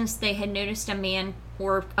Christmas, they had noticed a man,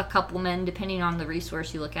 or a couple men, depending on the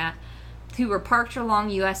resource you look at, who were parked along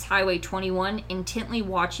U.S. Highway 21, intently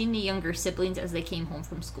watching the younger siblings as they came home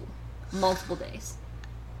from school. Multiple days.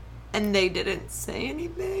 And they didn't say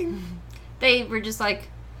anything? They were just like,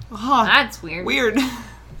 that's weird. Weird.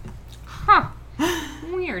 Huh.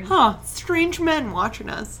 Weird. Huh. Strange men watching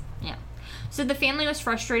us. Yeah. So the family was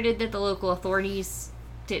frustrated that the local authorities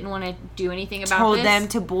didn't want to do anything about Told this. them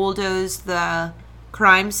to bulldoze the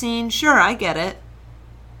crime scene. Sure, I get it.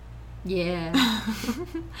 Yeah.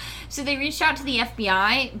 So they reached out to the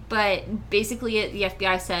FBI, but basically the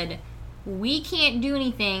FBI said, we can't do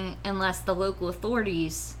anything unless the local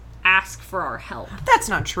authorities ask for our help. That's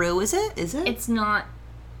not true, is it? Is it? It's not.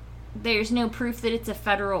 There's no proof that it's a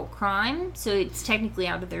federal crime, so it's technically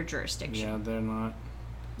out of their jurisdiction. Yeah, they're not.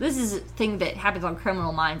 This is a thing that happens on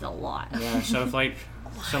Criminal Minds a lot. Yeah, so if, like,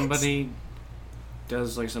 somebody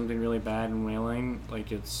does, like, something really bad in Wheeling,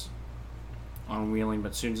 like, it's on Wheeling,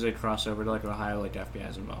 but as soon as they cross over to, like, Ohio, like, the FBI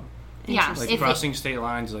is involved. Yeah. Like, crossing state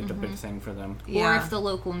lines is, like, a big thing for them. Or if the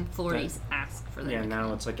local authorities ask for them. Yeah,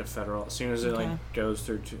 now it's, like, a federal. As soon as it, like, goes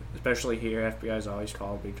through to... Especially here, FBI is always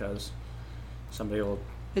called because somebody will...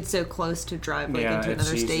 It's so close to drive, like, yeah, into it's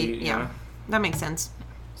another easy, state. Yeah. That makes sense.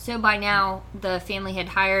 So by now, the family had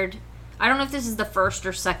hired, I don't know if this is the first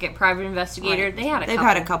or second private investigator. Right. They've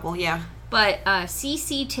had a couple, yeah. But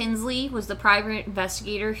C.C. Tinsley was the private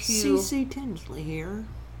investigator who... C.C. Tinsley here.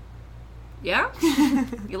 Yeah?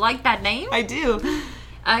 You like that name? I do.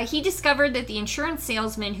 He discovered that the insurance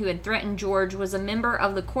salesman who had threatened George was a member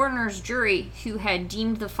of the coroner's jury who had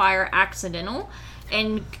deemed the fire accidental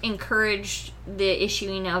and encouraged the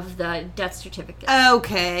issuing of the death certificate.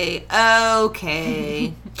 Okay.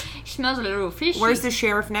 Smells a little fishy. Where's the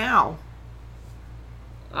sheriff now?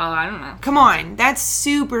 Oh, I don't know. Come on, that's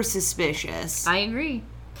super suspicious. I agree.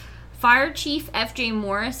 Fire Chief F.J.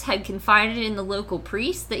 Morris had confided in the local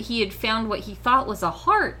priest that he had found what he thought was a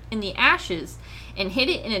heart in the ashes and hid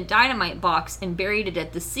it in a dynamite box and buried it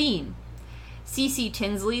at the scene. C.C.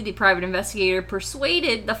 Tinsley, the private investigator,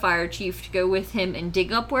 persuaded the fire chief to go with him and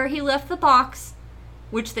dig up where he left the box,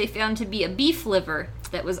 which they found to be a beef liver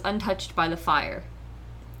that was untouched by the fire.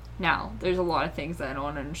 Now, there's a lot of things that I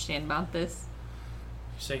don't understand about this.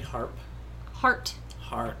 You say harp? Heart.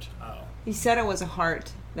 Heart. Oh. He said it was a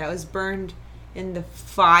heart that was burned in the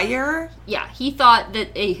fire? Yeah, he thought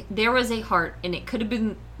that there was a heart, and it could have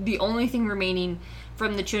been the only thing remaining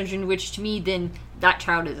from the children, which to me, then, that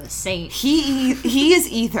child is a saint. He is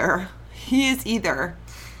either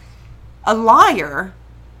a liar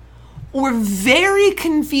or very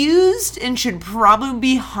confused and should probably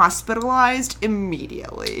be hospitalized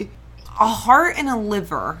immediately. A heart and a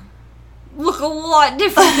liver Look a lot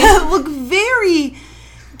different. look very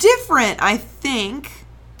different, I think.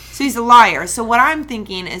 So he's a liar. So what I'm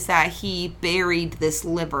thinking is that he buried this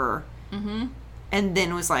liver and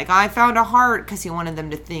then was like, I found a heart, because he wanted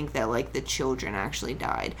them to think that, like, the children actually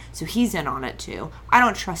died. So he's in on it, too. I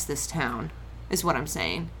don't trust this town, is what I'm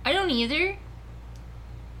saying. I don't either.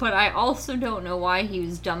 But I also don't know why he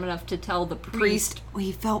was dumb enough to tell the priest. Well,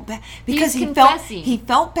 he felt bad. Because he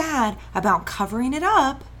felt bad about covering it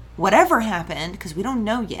up. Whatever happened, because we don't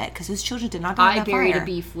know yet, because his children did not die in that fire. I buried a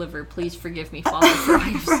beef liver. Please forgive me, Father, for I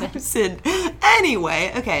have sinned.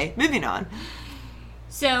 Anyway, okay, moving on.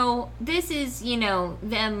 So, this is,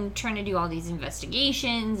 them trying to do all these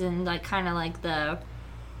investigations and, like, kind of like the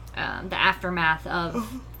aftermath of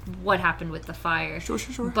what happened with the fire.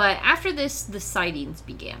 Sure. But after this, the sightings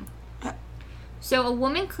began. So, a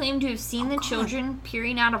woman claimed to have seen the children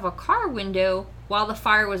peering out of a car window while the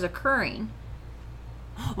fire was occurring.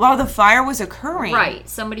 While the fire was occurring? Right.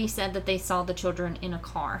 Somebody said that they saw the children in a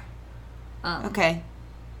car. Okay.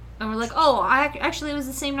 And we're like, actually, it was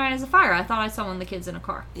the same night as the fire. I thought I saw one of the kids in a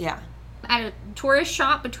car. Yeah. At a tourist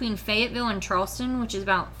shop between Fayetteville and Charleston, which is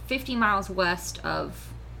about 50 miles west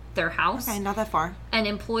of their house. Okay, not that far. An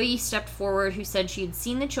employee stepped forward who said she had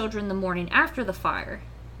seen the children the morning after the fire,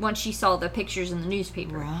 once she saw the pictures in the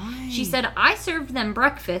newspaper. Right. She said, I served them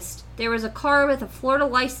breakfast. There was a car with a Florida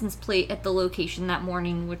license plate at the location that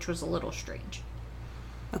morning, which was a little strange.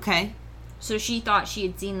 Okay. So she thought she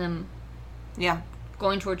had seen them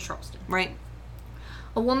going towards Charleston. Right.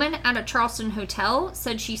 A woman at a Charleston hotel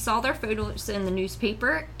said she saw their photos in the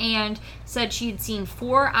newspaper and said she had seen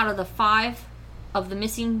 4 out of the 5 of the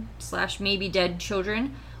missing / maybe dead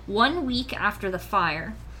children 1 week after the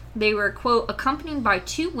fire. They were, quote, accompanied by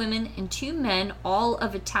 2 women and 2 men, all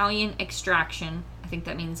of Italian extraction. I think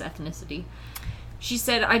that means ethnicity. She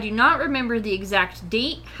said, I do not remember the exact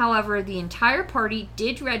date. However, the entire party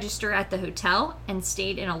did register at the hotel and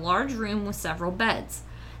stayed in a large room with several beds.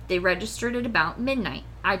 They registered at about midnight.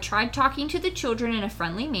 I tried talking to the children in a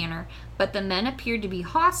friendly manner, but the men appeared to be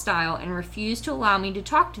hostile and refused to allow me to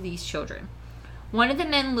talk to these children. One of the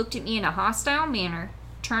men looked at me in a hostile manner,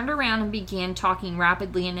 turned around and began talking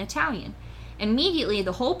rapidly in Italian. Immediately,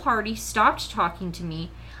 the whole party stopped talking to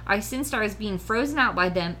me. I sensed I was being frozen out by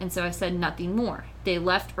them, and so I said nothing more. They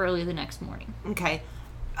left early the next morning.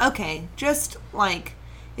 Okay, just, like,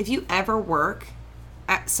 if you ever work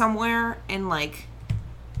at somewhere and, like,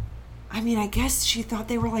 I mean, I guess she thought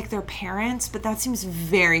they were, like, their parents, but that seems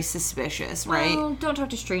very suspicious, right? Well, don't talk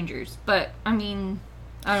to strangers, but, I mean,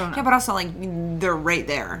 I don't know. Yeah, but also, like, they're right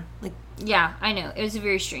there. Like, yeah, I know. It was a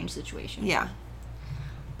very strange situation. Yeah.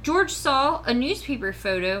 George saw a newspaper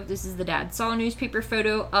photo, this is the dad, saw a newspaper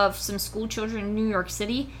photo of some school children in New York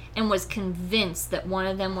City and was convinced that one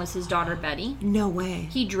of them was his daughter Betty. No way.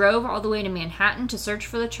 He drove all the way to Manhattan to search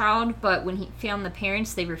for the child, but when he found the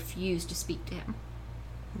parents, they refused to speak to him.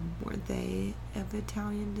 Were they of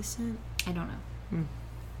Italian descent? I don't know.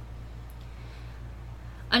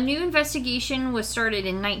 A new investigation was started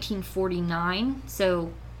in 1949,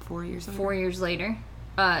 so 4 years later. 4 years later,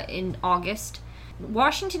 in August.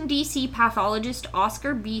 Washington, D.C. pathologist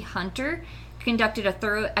Oscar B. Hunter conducted a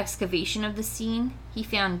thorough excavation of the scene. He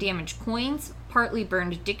found damaged coins, partly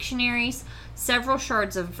burned dictionaries, several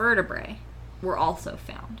shards of vertebrae were also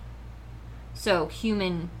found. So,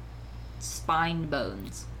 human spine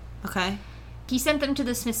bones. Okay. He sent them to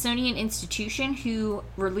the Smithsonian Institution, who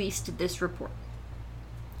released this report.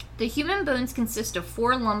 The human bones consist of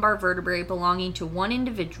 4 lumbar vertebrae belonging to one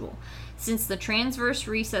individual. Since the transverse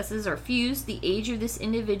recesses are fused, the age of this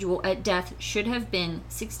individual at death should have been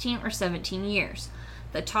 16 or 17 years.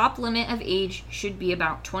 The top limit of age should be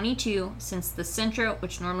about 22, since the centra,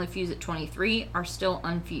 which normally fuse at 23, are still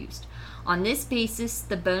unfused. On this basis,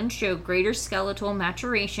 the bones show greater skeletal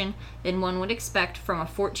maturation than one would expect from a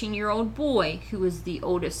 14-year-old boy who was the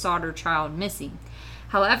oldest Sodder child missing.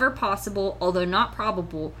 However possible, although not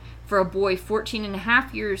probable, for a boy 14 and a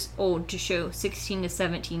half years old to show 16 to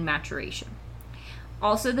 17 maturation.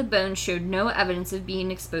 Also, the bones showed no evidence of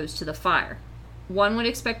being exposed to the fire. One would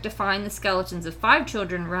expect to find the skeletons of 5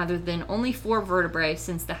 children rather than only 4 vertebrae,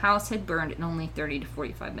 since the house had burned in only 30 to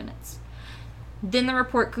 45 minutes. Then the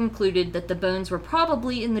report concluded that the bones were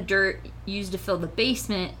probably in the dirt used to fill the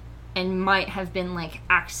basement and might have been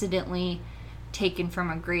accidentally taken from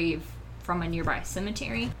a grave from a nearby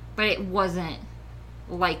cemetery, but it wasn't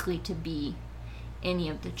likely to be any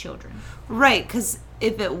of the children. Right, because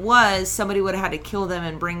if it was, somebody would have had to kill them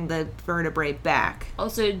and bring the vertebrae back.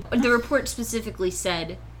 Also, the report specifically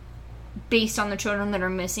said, based on the children that are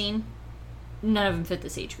missing, none of them fit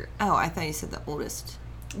this age group. Oh, I thought you said the oldest.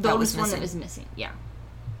 The oldest one that was missing, yeah.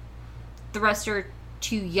 The rest are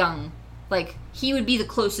too young. He would be the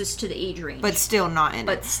closest to the age range. But still not in it.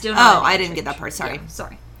 But still not in I didn't get that part, sorry. Yeah,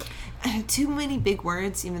 sorry. Too many big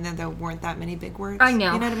words, even though there weren't that many big words. I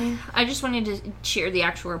know. You know what I mean? I just wanted to share the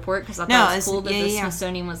actual report because I thought it was cool that the yeah.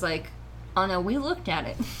 Smithsonian was oh no, we looked at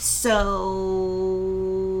it. So,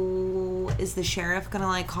 is the sheriff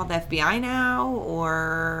going to call the FBI now,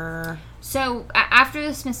 or? So, after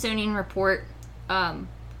the Smithsonian report,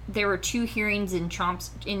 there were 2 hearings in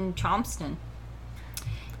Charleston. In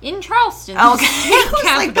Charleston. Oh, okay.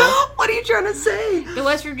 I was what are you trying to say? The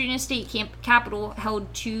West Virginia State Capitol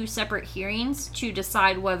held 2 separate hearings to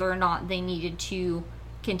decide whether or not they needed to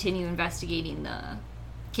continue investigating the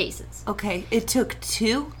cases. Okay, it took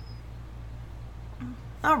 2?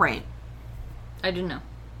 All right. I didn't know.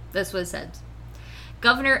 That's what it said.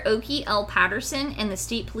 Governor Oki L. Patterson and the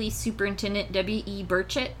state police superintendent W.E.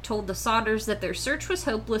 Burchett told the Sodders that their search was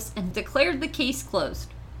hopeless and declared the case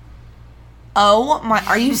closed. Oh my,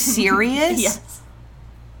 are you serious? Yes.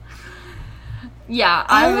 Yeah,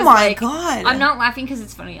 Oh my god. I'm not laughing because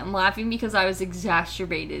it's funny. I'm laughing because I was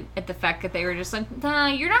exacerbated at the fact that they were just nah,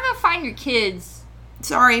 you're not going to find your kids.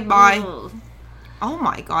 Sorry, bye. Ugh. Oh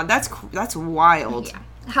my god, that's wild. Yeah.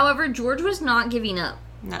 However, George was not giving up.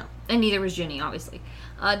 No. And neither was Jenny, obviously.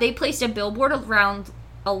 They placed a billboard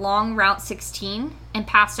along Route 16 and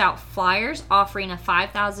passed out flyers offering a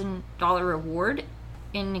 $5,000 reward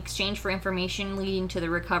in exchange for information leading to the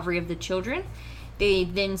recovery of the children. They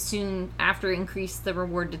then soon after increased the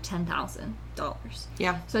reward to $10,000.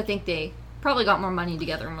 Yeah. So I think they probably got more money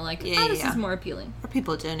together and were this is more appealing. Or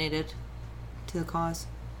people donated to the cause.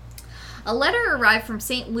 A letter arrived from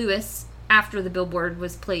St. Louis after the billboard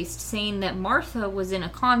was placed saying that Martha was in a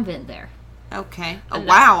convent there. Okay. Oh,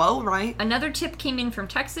 wow. All right. Another tip came in from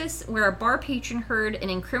Texas, where a bar patron heard an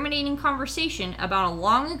incriminating conversation about a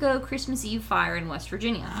long-ago Christmas Eve fire in West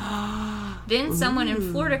Virginia. Then someone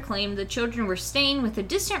in Florida claimed the children were staying with a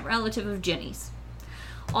distant relative of Jenny's.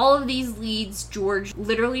 All of these leads, George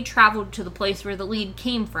literally traveled to the place where the lead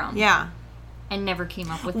came from. Yeah. And never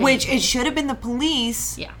came up with Which, anything. it should have been the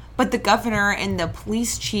police. Yeah. But the governor and the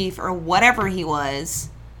police chief, or whatever he was...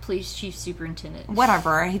 Police chief superintendent.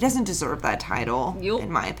 Whatever. He doesn't deserve that title, Yep.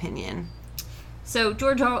 in my opinion. So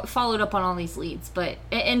George followed up on all these leads,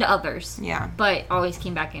 and others. Yeah. But always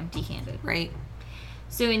came back empty-handed. Right.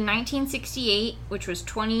 So in 1968, which was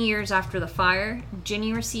 20 years after the fire,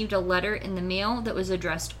 Jenny received a letter in the mail that was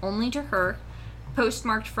addressed only to her,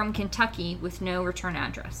 postmarked from Kentucky with no return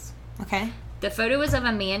address. Okay. The photo was of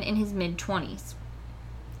a man in his mid-20s.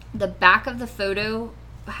 The back of the photo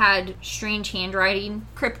had strange handwriting.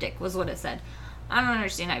 Cryptic was what it said. I don't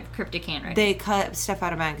understand. I have cryptic handwriting. They cut stuff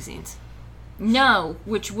out of magazines. No,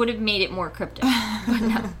 which would have made it more cryptic. But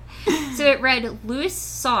no. So it read, Louis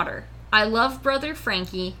Sodder, I love brother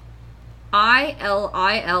Frankie,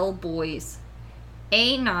 ILIL boys,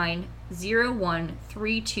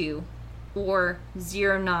 A90132 or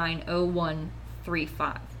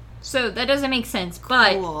 090135. So that doesn't make sense,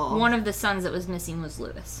 but one of the sons that was missing was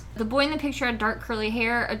Louis. The boy in the picture had dark curly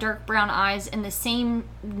hair, a dark brown eyes, and the same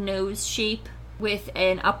nose shape with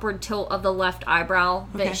an upward tilt of the left eyebrow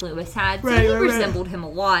that Lewis had. So Right, he right, resembled him a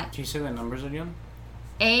lot. Can you say the numbers again?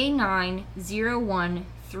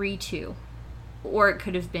 A90132. Or it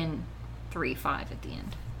could have been 35 at the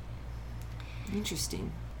end.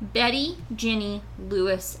 Interesting. Betty, Ginny,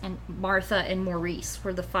 Lewis, and Martha and Maurice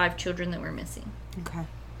were the 5 children that were missing. Okay.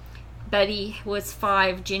 Betty was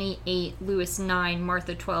 5, Ginny 8, Lewis 9,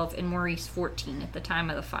 Martha 12, and Maurice 14 at the time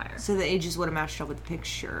of the fire. So the ages would have matched up with the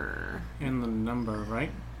picture. And the number,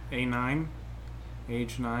 right? A9,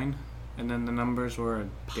 age 9, and then the numbers were a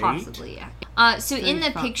date? Possibly, yeah. So in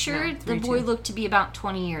the picture, the boy looked to be about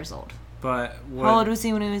 20 years old. But what... How old was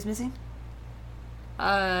he when he was missing?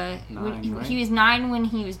 9, right? He was 9 when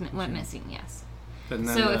he went missing, yes.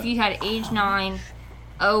 So if you had age 9...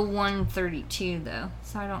 0132 though,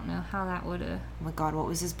 so I don't know how that would have. Oh my God, what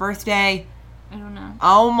was his birthday? I don't know.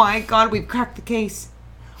 Oh my God, we've cracked the case.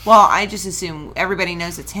 Well, I just assume everybody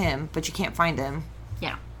knows it's him, but you can't find him.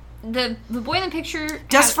 Yeah, the boy in the picture.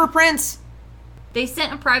 Just for Prince. They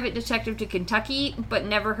sent a private detective to Kentucky, but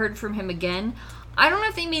never heard from him again. I don't know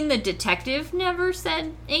if they mean the detective never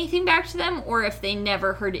said anything back to them, or if they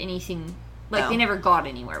never heard anything. Like, they never got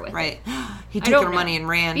anywhere with it. Right. He took their money and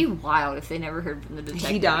ran. It'd be wild if they never heard from the detective.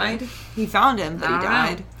 He died? He found him, but he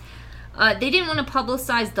died. They didn't want to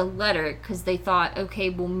publicize the letter because they thought, okay,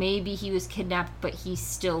 well, maybe he was kidnapped, but he's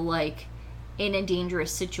still, like, in a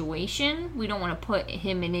dangerous situation. We don't want to put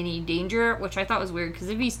him in any danger, which I thought was weird because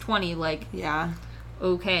if he's 20, like, yeah,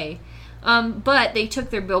 okay. But they took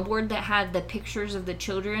their billboard that had the pictures of the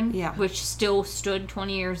children, which still stood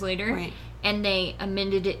 20 years later. Right. And they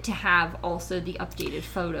amended it to have also the updated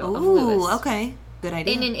photo of Ooh, Lewis. okay. Good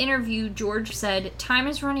idea. In an interview, George said, "Time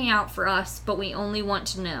is running out for us, but we only want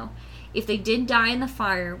to know. If they did die in the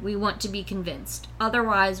fire, we want to be convinced.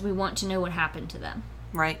 Otherwise, we want to know what happened to them."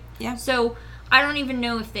 Right, yeah. So, I don't even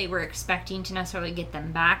know if they were expecting to necessarily get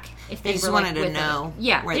them back. If they just were, wanted like, to know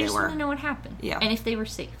where they they just were. wanted to know what happened. Yeah. And if they were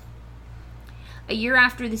safe. A year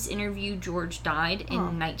after this interview, George died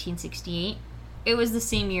in 1968. It was the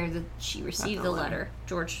same year that she received the letter.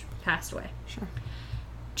 George passed away. Sure.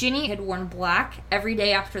 Ginny had worn black every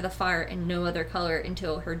day after the fire and no other color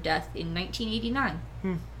until her death in 1989.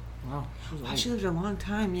 Wow. She lived a long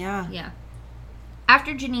time, yeah. Yeah.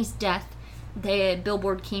 After Ginny's death, the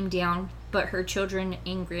billboard came down, but her children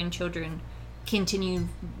and grandchildren continued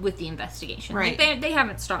with the investigation. Right. Like they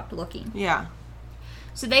haven't stopped looking. Yeah.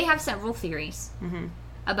 So they have several theories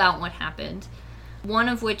about what happened. One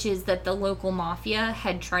of which is that the local mafia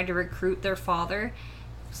had tried to recruit their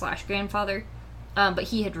father/grandfather, but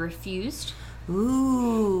he had refused.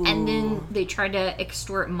 Ooh. And then they tried to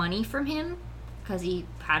extort money from him because he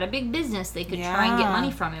had a big business. They could try and get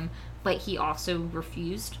money from him, but he also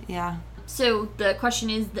refused. Yeah. So the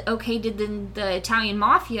question is, okay, did the Italian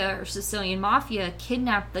mafia or Sicilian mafia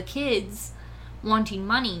kidnap the kids wanting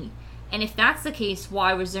money? And if that's the case,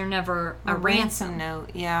 why was there never a ransom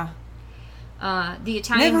note? Yeah. The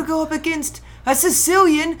Italian... Never go up against a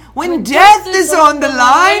Sicilian when death is on the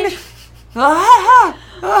line.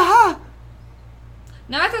 Now,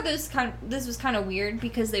 I thought this was kind of weird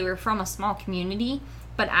because they were from a small community,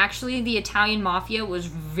 but actually the Italian mafia was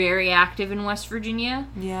very active in West Virginia.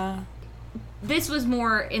 Yeah. This was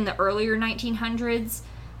more in the earlier 1900s.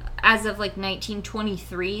 As of like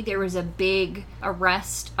 1923, there was a big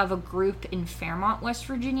arrest of a group in Fairmont, West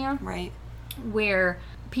Virginia. Right. Where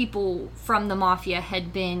people from the mafia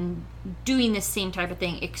had been doing the same type of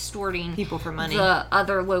thing, extorting people for money, the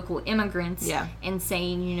other local immigrants, yeah, and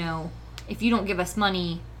saying, you know, if you don't give us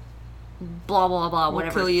money, blah blah blah,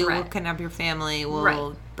 whatever. We'll kill you. We'll kidnap your family.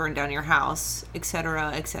 We'll burn down your house,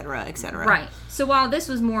 etc., etc., etc. Right. So while this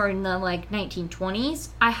was more in the like 1920s,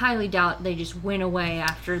 I highly doubt they just went away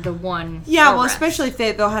after the one. Yeah, arrest. well, especially if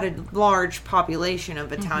they had a large population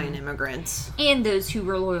of Italian immigrants and those who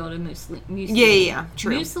were loyal to Mussolini. Yeah,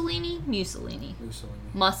 true. Mussolini. Mussolini.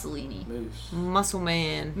 Muscle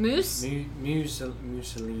man. Moose. Mussolini.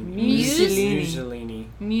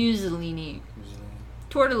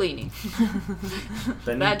 Tortellini.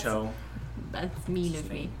 Benito. That's mean of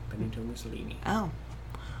me. Benito Mussolini. Oh.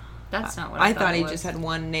 That's not what I thought he just had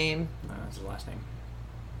one name. No, that's the last name.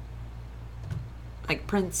 Like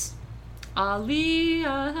Prince. Ali.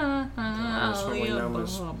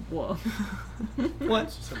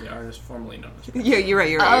 What? So the artist formerly known as Prince. Yeah, you're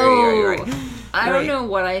right. I don't know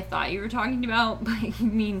what I thought you were talking about, but you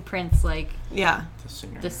mean Prince, like... Yeah. The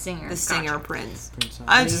singer. The singer Prince.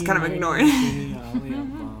 I was just kind of ignoring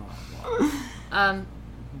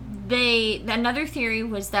Another theory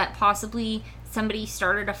was that possibly somebody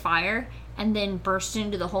started a fire and then burst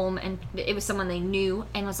into the home, and it was someone they knew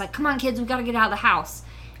and was like, "Come on, kids, we got to get out of the house."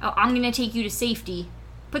 oh, I'm gonna take you to safety,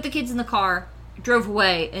 put the kids in the car, drove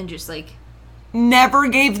away, and just like never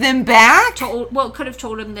gave them back. Could have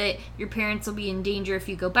told him that your parents will be in danger if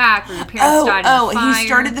you go back, or your parents died in the fire. He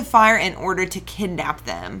started the fire in order to kidnap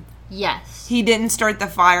them. Yes. He didn't start the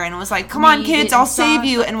fire and was like, come on, kids, I'll save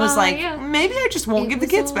you. And was like, maybe I just won't give the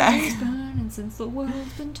kids back. Since the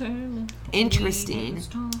world's been turning, interesting.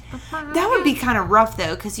 That would be kind of rough,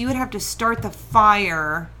 though, because you would have to start the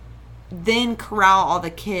fire, then corral all the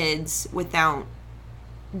kids without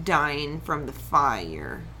dying from the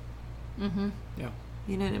fire. Mm-hmm. Yeah.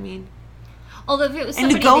 You know what I mean? Although if it was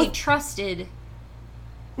somebody they trusted.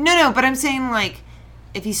 No, but I'm saying, like,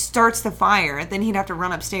 if he starts the fire, then he'd have to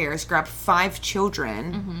run upstairs, grab 5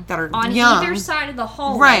 children that are on young. either side of the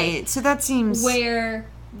hallway. Right, so that seems... Where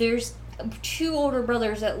there's 2 older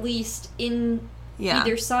brothers at least in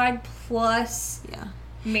either side, plus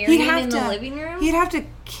Marion in the living room. He'd have to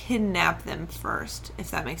kidnap them first,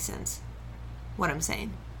 if that makes sense. What I'm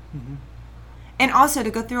saying. Mm-hmm. And also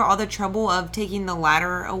to go through all the trouble of taking the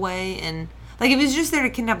ladder away and... Like, if he was just there to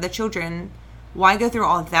kidnap the children, why go through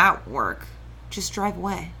all that work? Just drive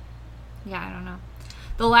away. Yeah, I don't know.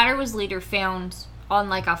 The ladder was later found on,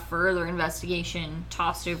 like, a further investigation,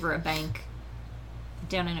 tossed over a bank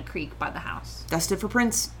down in a creek by the house. Dusted for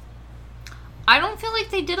prints. I don't feel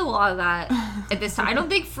like they did a lot of that at this time. I don't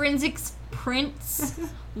think forensics prints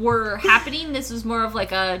were happening. This was more of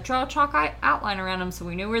like a draw a chalk outline around them so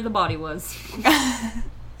we knew where the body was.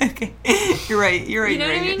 Okay. You're right. You know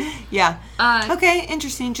what I mean? Yeah. Okay,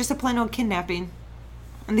 interesting. Just a plain old kidnapping.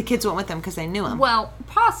 And the kids went with them because they knew him. Well,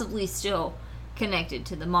 possibly still connected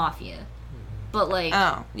to the mafia. But, like...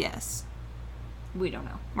 Oh, yes. We don't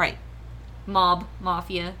know. Right.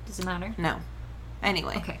 Mafia, does it matter? No.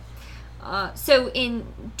 Anyway. Okay. So, in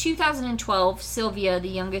 2012, Sylvia, the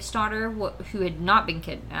youngest daughter, who had not been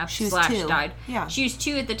kidnapped, she was 2. died. Yeah. She was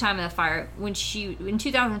 2 at the time of the fire. In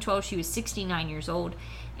 2012, she was 69 years old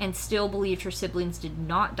and still believed her siblings did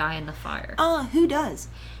not die in the fire. Who does?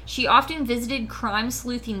 She often visited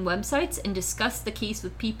crime-sleuthing websites and discussed the case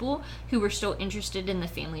with people who were still interested in the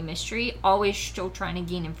family mystery, always still trying to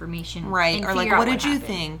gain information. Right, or like, what did you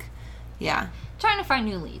think? Yeah. Trying to find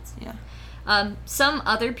new leads. Yeah. Some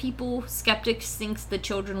other people, skeptics, thinks the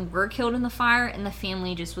children were killed in the fire and the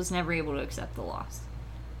family just was never able to accept the loss.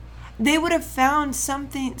 They would have found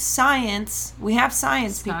something. Science. We have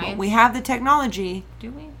science, people. We have the technology. Do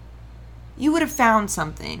we? You would have found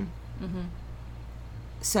something. Mm-hmm.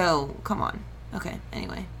 So, come on. Okay,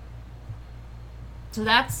 anyway. So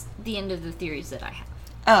that's the end of the theories that I have.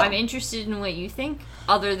 Oh. I'm interested in what you think,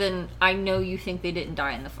 other than I know you think they didn't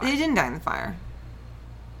die in the fire. They didn't die in the fire.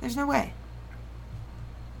 There's no way.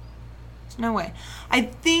 There's no way.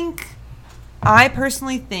 I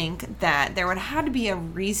personally think that there would have to be a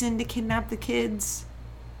reason to kidnap the kids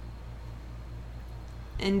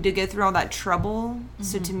and to go through all that trouble. Mm-hmm.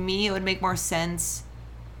 So to me, it would make more sense.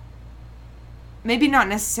 Maybe not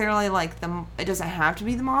necessarily like it doesn't have to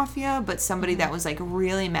be the mafia, but somebody that was like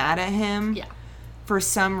really mad at him for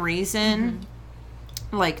some reason,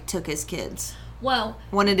 like took his kids. Well,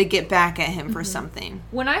 wanted to get back at him for something.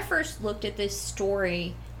 When I first looked at this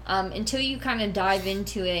story, until you kind of dive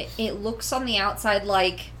into it, it looks on the outside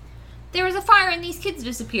like there was a fire and these kids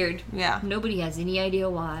disappeared. Yeah. Nobody has any idea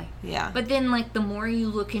why. Yeah. But then, like, the more you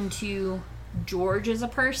look into George as a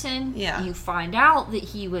person, you find out that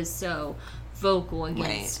he was so vocal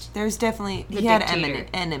against. Right. There's definitely he had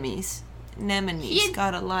enemies. Anemones.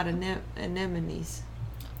 Got a lot of anemones.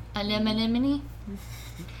 Anemone?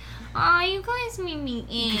 Aw, you guys made me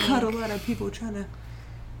ink. Got a lot of people trying to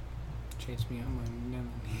chase me on my anemone.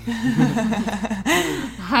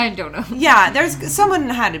 I don't know. Yeah, someone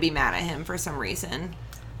had to be mad at him for some reason.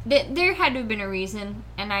 There had to have been a reason,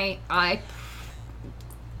 and I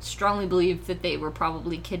strongly believe that they were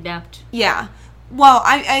probably kidnapped. Yeah. Well,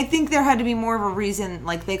 I think there had to be more of a reason,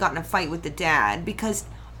 like they got in a fight with the dad, because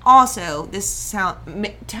also,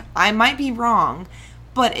 I might be wrong,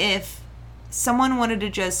 but if someone wanted to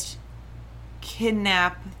just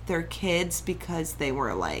kidnap their kids because they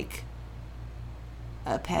were like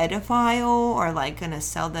a pedophile or like gonna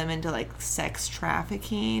sell them into like sex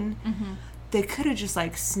trafficking, they could have just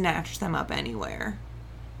like snatched them up anywhere.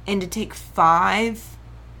 And to take 5,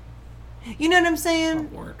 you know what I'm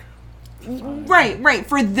saying? Work. Right.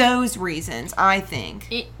 For those reasons, I think.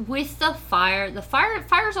 With the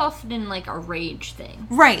fire's often like a rage thing.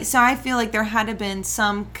 Right. So I feel like there had to have been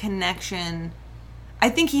some connection. I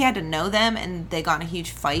think he had to know them, and they got in a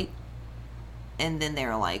huge fight, and then they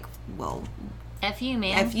were like, "Well, F you,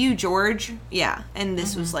 man. F you, George." Yeah, and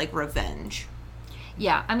this was like revenge.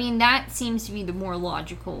 Yeah, I mean that seems to be the more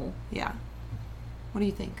logical. Yeah. What do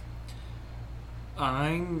you think?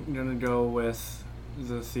 I'm gonna go with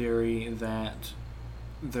the theory that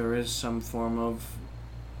there is some form of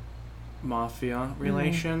mafia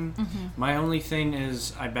relation. Mm-hmm. My only thing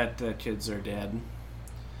is, I bet the kids are dead.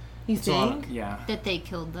 You think? Yeah. That they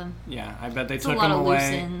killed them. Yeah, I bet they It's took a lot him of away. loose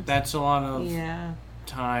ends. That's a lot of Yeah.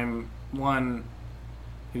 time. One,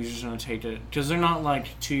 who's just gonna take it because they're not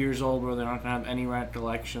like 2 years old where they're not gonna have any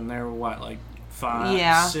recollection. They're what, like 5,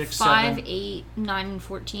 Yeah. 6, 5, 7. 8, 9, and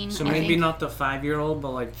 14. So I maybe think. not the 5-year-old,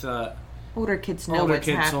 but like the Older kids know older what's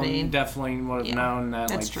kids happening. definitely would have Yeah, known that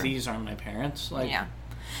that's like true. these aren't my parents. Like, Yeah.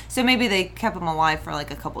 So maybe they kept them alive for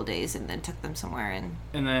like a couple days and then took them somewhere and...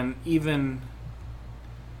 and then even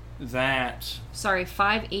that. Sorry,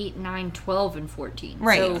 5, 8, 9, 12, and 14.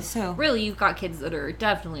 Right, So really, you've got kids that are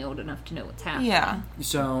definitely old enough to know what's happening. Yeah.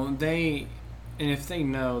 So they, and if they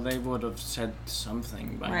know, they would have said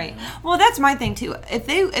something by Right. now. Well, that's my thing too. If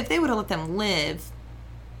they would have let them live,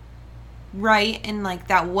 right, and like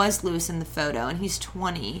that was Lewis in the photo, and he's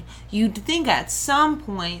 20, you'd think at some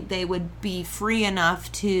point they would be free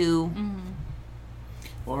enough to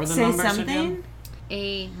What were the say numbers something.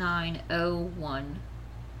 again? A901.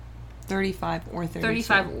 35 or 32.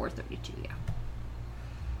 35 or 32, yeah.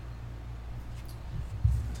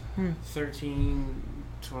 13,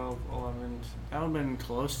 12, 11. That would have been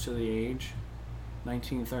close to the age.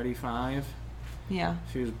 1935. Yeah.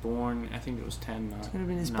 If he was born, I think it was 10, not Could have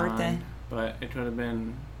been his 9, birthday. But it could have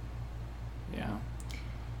been, yeah.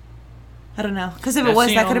 I don't know. Because if it That's was,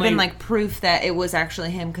 the that could have been only- like proof that it was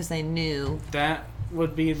actually him because they knew. That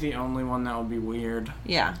would be the only one that would be weird.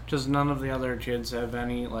 Yeah. Because none of the other kids have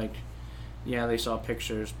any, like, yeah, they saw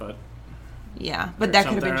pictures, but... Yeah. But that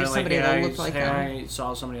could have been just somebody hey, that looked like him. I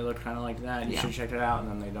saw somebody that looked kind of like that. You Yeah. should check it out, and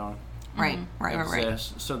then they don't Right. Right.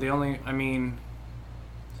 exist. So the only, I mean,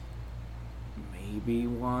 maybe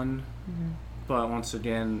one. Mm-hmm. But once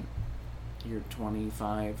again, you're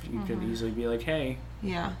 25. You could easily be like, hey,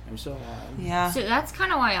 Yeah. I'm still alive. Yeah. So that's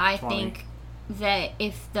kind of why I 20. think that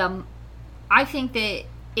I think that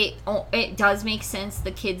it does make sense,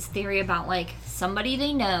 the kids' theory about like somebody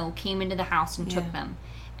they know came into the house and took Yeah. them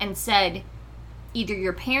and said either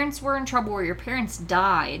your parents were in trouble or your parents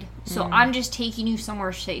died, so I'm just taking you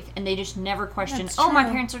somewhere safe, and they just never questioned, That's oh, my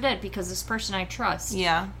true. parents are dead because this person I trust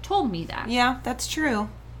Yeah. told me that. Yeah. That's true.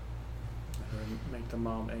 That would make the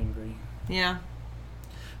mom angry. Yeah.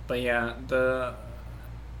 But yeah, the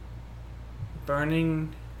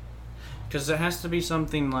burning, because it has to be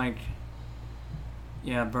something like,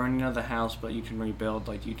 yeah, burning of the house, but you can rebuild.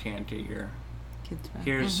 Like, you can't get your, Kids back.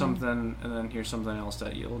 here's something, and then here's something else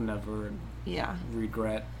that you'll never Yeah.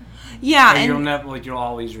 regret. Yeah. Or And you'll never, like, you'll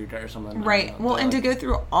always regret or something. right. Well, and to go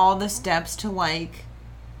through all the steps to like,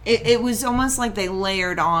 it was almost like they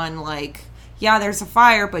layered on like, yeah, there's a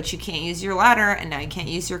fire, but you can't use your ladder, and now you can't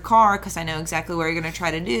use your car because I know exactly what you're going to try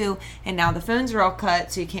to do, and now the phones are all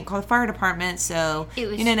cut, so you can't call the fire department, so, It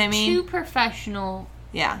was you know what I mean? too professional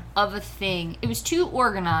Yeah. of a thing. It was too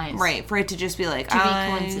organized. Right, for it to just be like, To be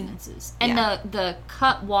coincidences. And yeah. the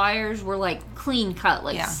cut wires were like clean cut,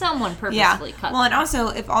 like Yeah. someone Yeah. purposely cut Well, and them. also,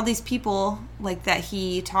 if all these people like that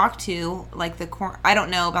he talked to, like I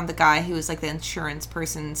don't know about the guy who was like the insurance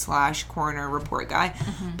person / coroner report guy,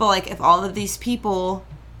 but like if all of these people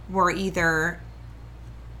were either,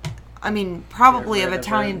 I mean, probably Get of rid of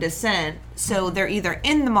Italian it. descent, so they're either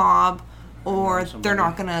in the mob or Or they're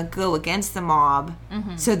not gonna go against the mob,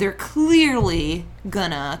 so they're clearly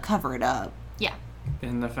gonna cover it up. Yeah.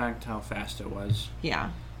 And the fact how fast it was. Yeah.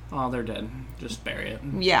 Oh, they're dead. Just bury it.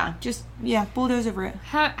 Yeah. Just, bulldoze over it.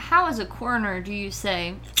 How as a coroner do you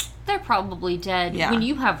say they're probably dead Yeah. when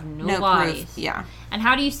you have no, No bodies? proof. Yeah. And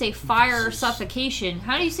how do you say fire or suffocation?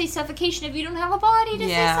 How do you say suffocation if you don't have a body to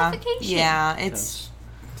say suffocation? Yeah, it's...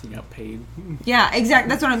 Because he got paid. Yeah, exactly.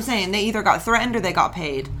 That's what I'm saying. They either got threatened or they got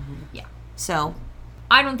paid. Yeah. So,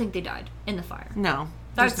 I don't think they died in the fire. no.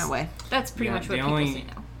 There's no way. That's pretty Yeah, much what the people only- say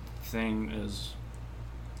now. Thing is,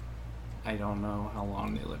 I don't know how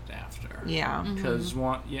long they lived after. Yeah. Because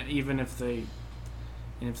even if they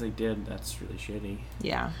did, that's really shitty.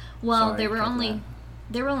 Yeah. Well, Sorry, there were cut only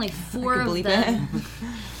I four can of believe them. it.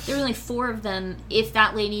 There were only 4 of them. If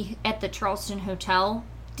that lady at the Charleston Hotel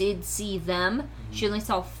did see them, she only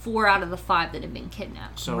saw 4 out of the 5 that had been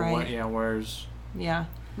kidnapped. So Right. what? Yeah, where's Yeah.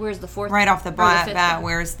 Where's the 4th? Right off the or the bat, 5th one?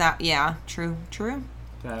 where's that? Yeah. True.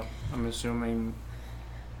 that? I'm assuming.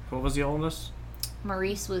 What was the oldest?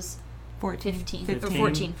 Maurice was 14. 15. 15.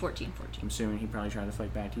 Or 14. I'm assuming he probably tried to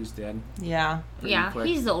fight back. He's dead. Yeah. Pretty Yeah, quick.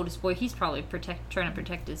 he's the oldest boy. He's probably trying to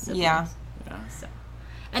protect his siblings. Yeah. Yeah. So.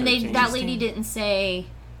 And that 13. lady didn't say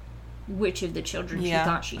which of the children Yeah. she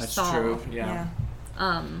thought she That's saw. true. Yeah.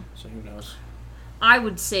 Yeah. So who knows? I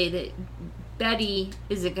would say that Betty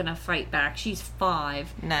isn't going to fight back. She's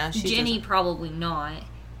 5. No, she Jenny doesn't. probably not.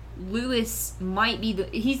 Lewis might be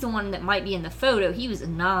he's the one that might be in the photo. He was a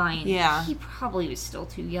 9. Yeah. He probably was still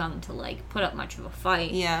too young to, like, put up much of a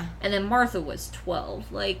fight. Yeah. And then Martha was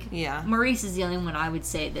 12. Like, Yeah. Maurice is the only one I would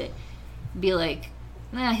say that be like,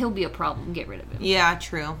 nah, he'll be a problem. Get rid of him. Yeah,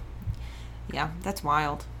 true. Yeah, that's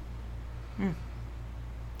wild.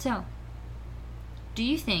 So, do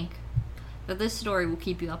you think that this story will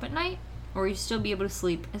keep you up at night? Or will you still be able to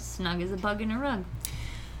sleep as snug as a bug in a rug?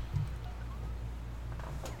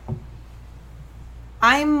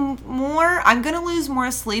 I'm gonna lose more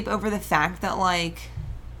sleep over the fact that, like,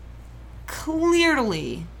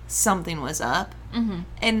 clearly something was up,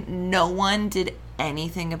 and no one did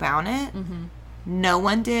anything about it. No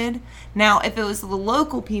one did. Now, if it was the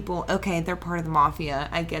local people, okay, they're part of the mafia.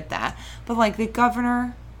 I get that. But, like, the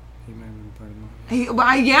governor... He might have been part of the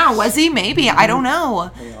mafia. Yeah, was he? Maybe. I don't know.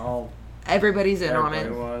 Everybody's in on it.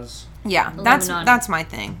 Everybody was. Yeah, Illuminati. that's my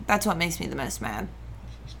thing. That's what makes me the most mad.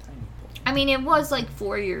 I mean, it was like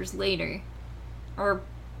 4 years later. Or,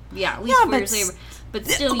 yeah, at least Yeah, 4 but years later. But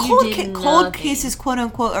still, you cold, did cold nothing. cases, quote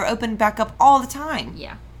unquote, are opened back up all the time.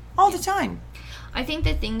 Yeah. All the time. I think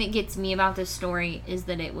the thing that gets me about this story is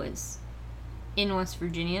that it was in West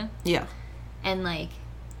Virginia. Yeah. And, like,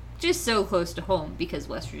 just so close to home, because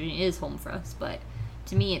West Virginia is home for us. But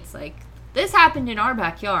to me, it's like, this happened in our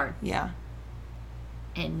backyard. Yeah.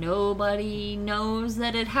 And nobody knows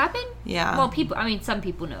that it happened? Yeah. Well, some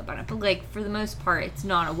people know about it, but, like, for the most part, it's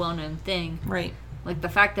not a well-known thing. Right. Like, the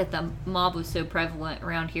fact that the mob was so prevalent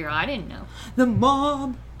around here, I didn't know. The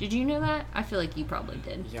mob. Did you know that? I feel like you probably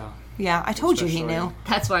did. Yeah. Yeah, I told you he Especially- knew.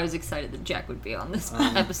 That's why I was excited that Jack would be on this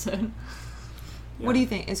episode. Yeah. What do you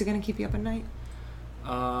think? Is it going to keep you up at night?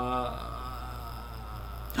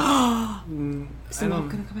 Is the mob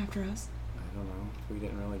going to come after us? I don't know. We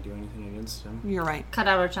didn't really do anything against him. You're right. Cut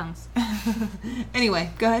out our tongues. Anyway,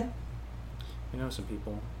 go ahead. I know some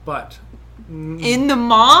people, but In the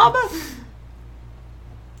mob?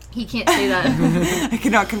 He can't say that. I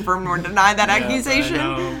cannot confirm nor deny that yeah, accusation.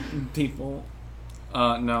 I know people.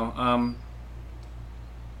 No.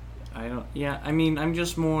 I don't. Yeah, I mean, I'm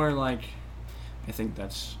just more like. I think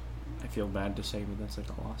that's. I feel bad to say, but that's like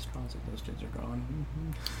a lost cause. Like those kids are gone.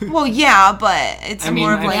 Well, yeah, but it's I mean,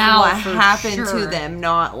 more of like now what for happened sure. to them,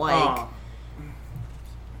 not like.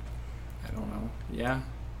 I don't know. Yeah.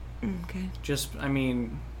 Okay. Just, I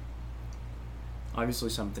mean, obviously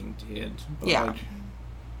something did. But Yeah. Like,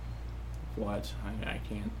 what? I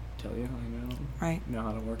can't tell you. I don't Right. know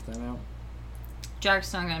how to work that out.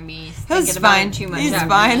 Jack's not going to be He's thinking about fine. it too much. He's after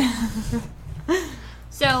fine. this.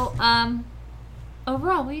 So,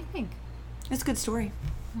 overall, what do you think? It's a good story.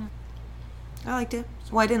 I liked it.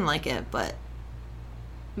 Well, I didn't like it, but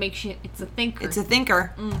Makes you, it's a thinker. it's a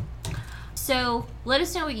thinker. So, let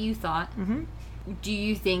us know what you thought. Mm-hmm. Do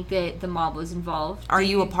you think that the mob was involved? Are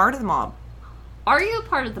you a part of the mob? Are you a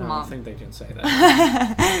part of the I don't mob? think they can say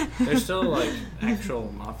that. There's still like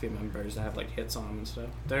actual mafia members that have like hits on them and stuff.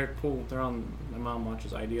 They're cool. They're on. My mom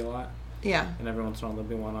watches ID a lot, Yeah. and every once in a while there'll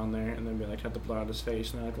be one on there, and they'll be like, "Have to blur out his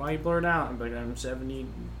face," and they're like, "Why you blur it out?" I'm like, "I'm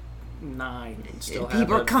 79 and still have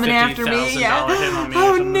People a are coming after me. $50,000 Yeah. hit on me or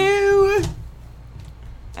Oh something." no.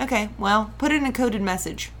 Okay. Well, put it in a coded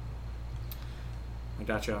message. I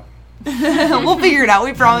gotcha. We'll figure it out.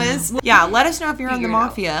 We promise. Yeah. Let us know if you're on the Figure it out.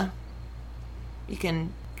 mafia. You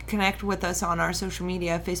can connect with us on our social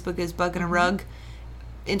media. Facebook is Bug and a Rug.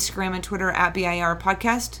 Instagram and Twitter at BIR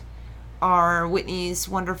Podcast. Our Whitney's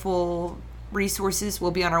wonderful resources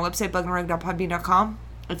will be on our website, bugandrug.podbean.com.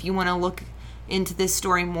 If you want to look into this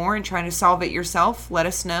story more and try to solve it yourself, let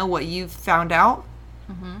us know what you've found out.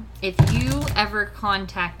 If you ever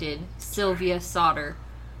contacted Sylvia Sodder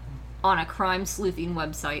on a crime sleuthing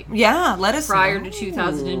website Yeah, let us prior know. to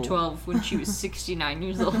 2012 when she was 69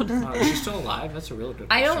 years old. Is she still alive? That's a really good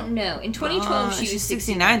I question. don't know. In 2012, she She's was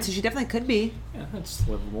 69, so she definitely could be. Yeah, that's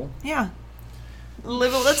livable. Yeah.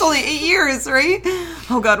 That's only 8 years, right?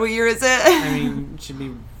 Oh, God, what year is it? I mean, she'd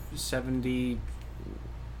be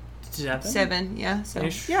 77. 7, yeah. So,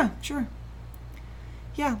 Ish. yeah, sure.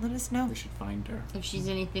 Yeah, let us know. We should find her. If she's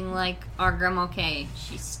anything like our Grandma Kay,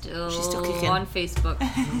 she's still kicking. on Facebook.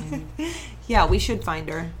 Yeah, we should find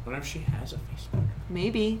her. What if she has a Facebook?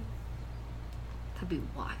 Maybe. That'd be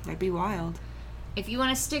wild. That'd be wild. If you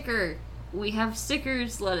want a sticker, we have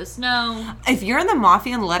stickers. Let us know. If you're in the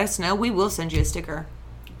mafia and let us know, we will send you a sticker.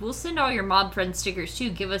 We'll send all your mob friends stickers too.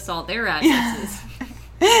 Give us all their addresses.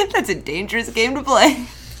 That's a dangerous game to play.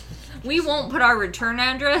 We won't put our return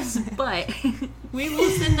address, but we will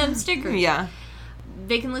send them stickers. Yeah.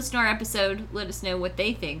 They can listen to our episode. Let us know what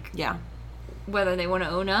they think. Yeah. whether they want to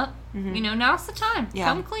own up. Now's the time. Yeah.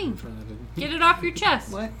 Come clean. Get it off your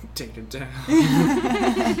chest. What? Take it down.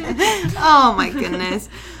 Oh my goodness.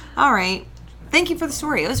 All right. Thank you for the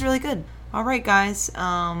story. It was really good. All right, guys.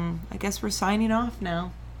 I guess we're signing off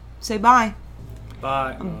now. Say bye.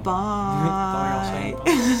 Bye. Bye.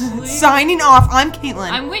 Bye. Signing off. I'm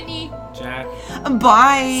Caitlin. I'm Whitney. Jack.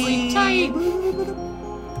 Bye. Sleep tight.